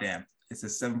Mississippi Goddamn. It's a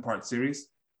 7-part series.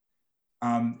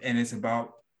 And it's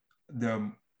about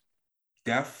the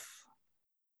death.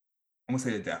 I'm gonna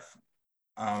say the death.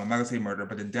 I'm not gonna say murder,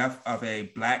 but the death of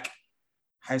a Black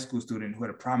high school student who had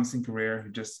a promising career,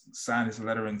 who just signed his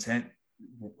letter of intent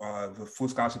with full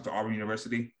scholarship to Auburn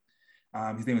University.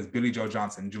 His name is Billy Joe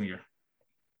Johnson Jr.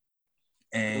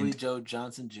 And Billy Joe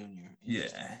Johnson Jr.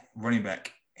 Yeah, running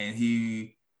back. And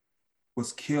he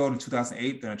was killed in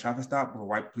 2008 during a traffic stop with a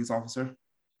white police officer.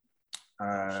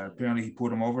 Apparently, he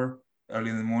pulled him over early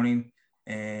in the morning,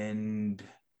 and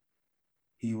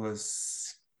he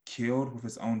was killed with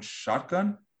his own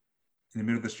shotgun in the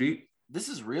middle of the street. This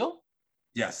is real?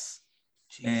 Yes.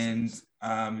 Jesus.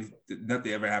 And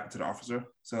nothing ever happened to the officer.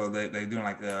 So they're doing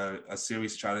like a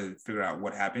series to try to figure out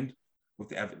what happened with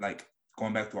the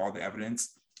going back through all the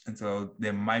evidence. And so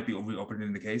there might be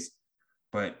reopening the case,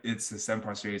 but it's a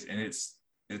 7-part series, and it's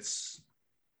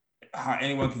how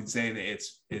anyone can say that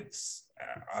it's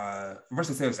first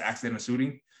they say it's accidental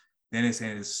shooting, then they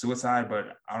say it's suicide,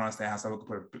 but I don't understand how someone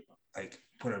could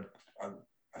put a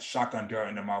shotgun dart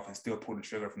in their mouth and still pull the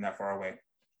trigger from that far away.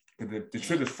 Because the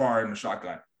trigger's far in the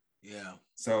shotgun. Yeah.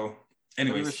 So,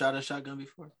 anyways. Have you ever shot a shotgun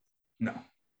before? No.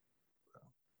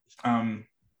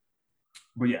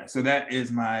 But yeah, so that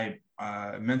is my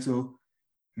mental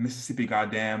Mississippi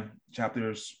Goddamn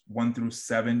chapters 1 through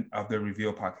 7 of the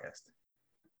Reveal podcast.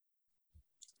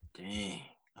 Dang,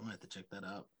 I'm gonna have to check that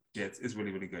out. Yeah, it's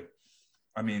really, really good.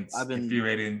 I mean, it's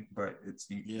infuriating, but it's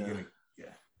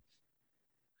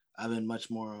I've been much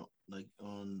more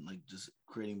on just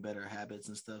creating better habits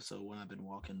and stuff. So when I've been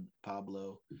walking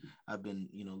Pablo, I've been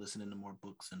listening to more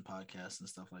books and podcasts and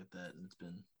stuff like that, and it's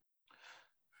been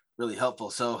really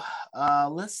helpful. So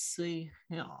let's see.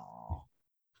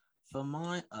 For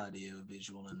my audio,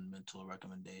 visual, and mental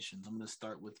recommendations, I'm gonna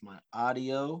start with my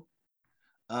audio.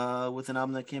 With an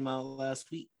album that came out last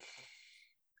week.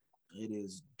 It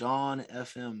is Dawn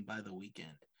FM by The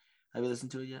Weeknd. Have you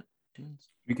listened to it yet, Tunes?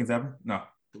 Weeknd's album? No.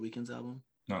 The Weeknd's album?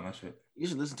 No, not shit. You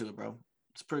should listen to it, bro.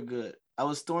 It's pretty good. I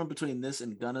was torn between this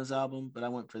and Gunna's album, but I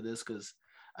went for this because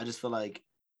I just feel like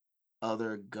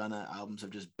other Gunna albums have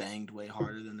just banged way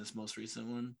harder than this most recent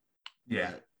one.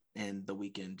 Yeah. And The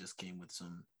Weeknd just came with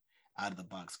some out of the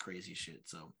box crazy shit.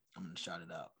 So I'm gonna shout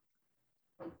it out.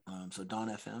 So Dawn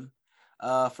FM.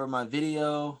 For my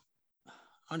video,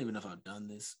 I don't even know if I've done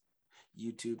this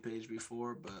YouTube page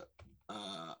before, but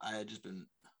I had just been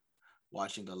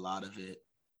watching a lot of it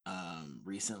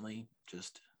recently,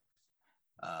 just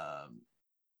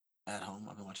at home.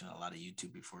 I've been watching a lot of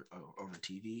YouTube before over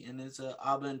TV, and it's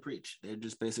Abba and Preach. They're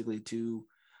just basically two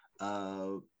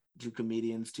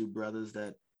comedians, two brothers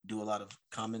that do a lot of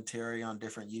commentary on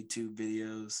different YouTube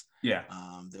videos. Yeah.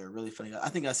 They're really funny. I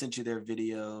think I sent you their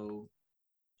video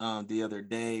the other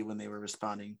day when they were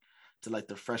responding to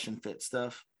the Fresh and Fit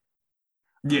stuff.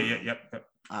 Yep.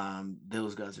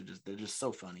 Those guys they're just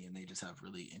so funny, and they just have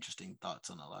really interesting thoughts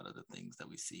on a lot of the things that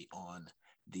we see on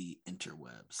the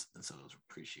interwebs, and so it was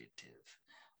appreciative.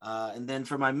 And then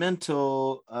for my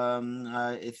mental,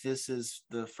 if this is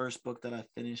the first book that I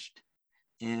finished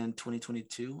in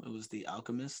 2022, it was The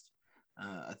Alchemist.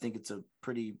 I think it's a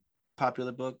pretty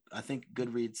popular book. I think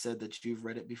Goodreads said that you've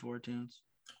read it before, Tunes.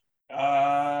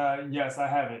 Yes, I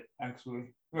have it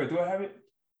actually. Wait, do I have it?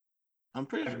 I'm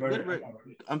pretty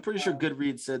sure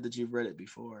Goodreads said that you've read it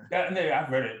before. Yeah,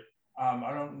 I've read it.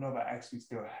 I don't know if I actually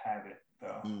still have it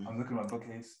though. I'm looking at my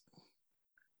bookcase.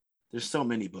 There's so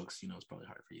many books, it's probably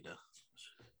hard for you to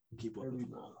keep up with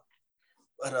them all.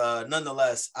 But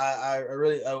nonetheless, I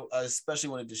especially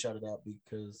wanted to shout it out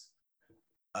because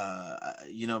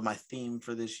my theme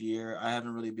for this year, I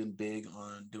haven't really been big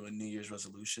on doing New Year's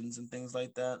resolutions and things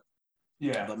like that.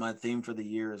 Yeah. But my theme for the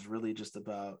year is really just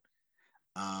about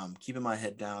keeping my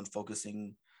head down,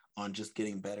 focusing on just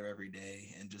getting better every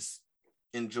day and just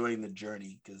enjoying the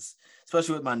journey. Because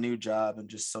especially with my new job and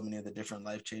just so many of the different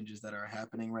life changes that are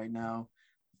happening right now,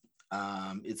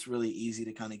 it's really easy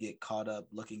to kind of get caught up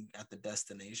looking at the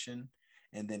destination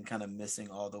and then kind of missing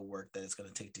all the work that it's going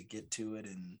to take to get to it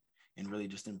and really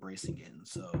just embracing it. And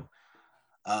so,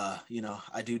 I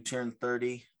do turn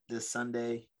 30 this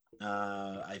Sunday.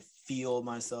 I feel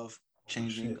myself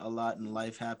changing a lot in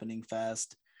life happening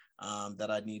fast,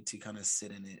 that I need to kind of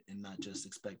sit in it and not just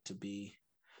expect to be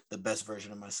the best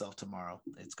version of myself tomorrow.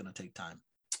 It's going to take time.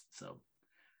 So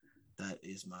that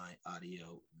is my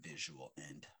audio, visual,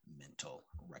 and mental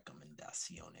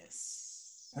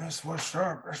recommendaciones. That's what's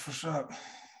up.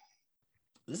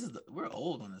 We're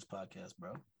old on this podcast,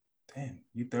 bro. Damn,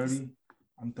 you 30?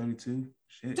 I'm 32.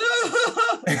 Shit.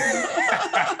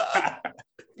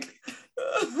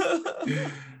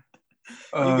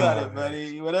 You got it,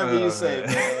 buddy. Whatever you say,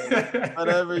 man.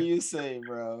 Whatever you say,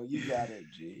 bro. You got it,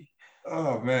 G.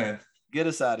 Oh, man. Get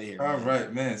us out of here. All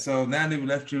right, man. So now that we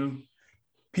left you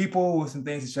people with some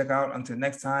things to check out, until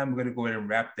next time, we're going to go ahead and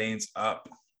wrap things up.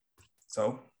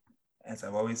 So, as I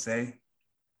always say,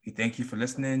 we thank you for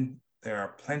listening. There are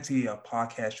plenty of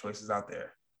podcast choices out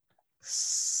there.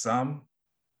 Some,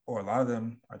 or a lot of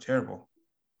them, are terrible.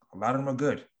 A lot of them are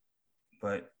good.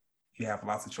 But you have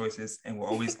lots of choices, and we're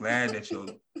always glad that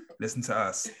you'll listen to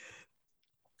us.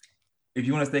 If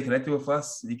you want to stay connected with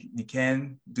us, you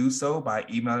can do so by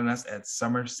emailing us at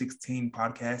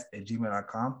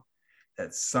summer16podcast@gmail.com.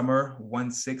 That's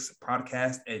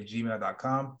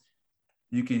summer16podcast@gmail.com.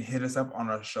 You can hit us up on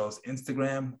our show's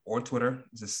Instagram or Twitter.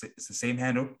 It's the same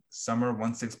handle,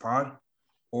 summer16pod,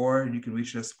 or you can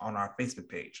reach us on our Facebook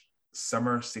page,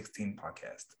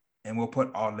 Summer16Podcast, and we'll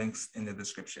put all links in the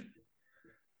description.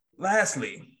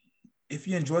 Lastly, if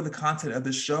you enjoy the content of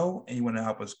the show and you want to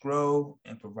help us grow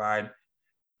and provide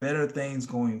better things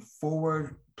going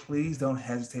forward, please don't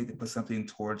hesitate to put something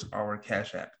towards our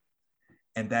Cash App.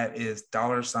 And that is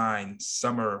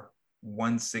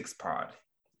 $summer16pod.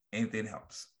 Anything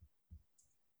helps.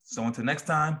 So until next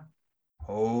time,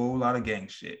 whole lot of gang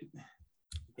shit.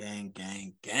 Gang.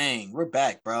 We're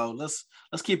back, bro. Let's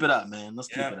keep it up, man. Let's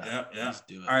keep it up. Yeah. Let's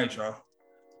do it. All right, y'all.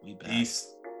 We back.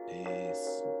 Peace.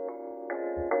 Peace.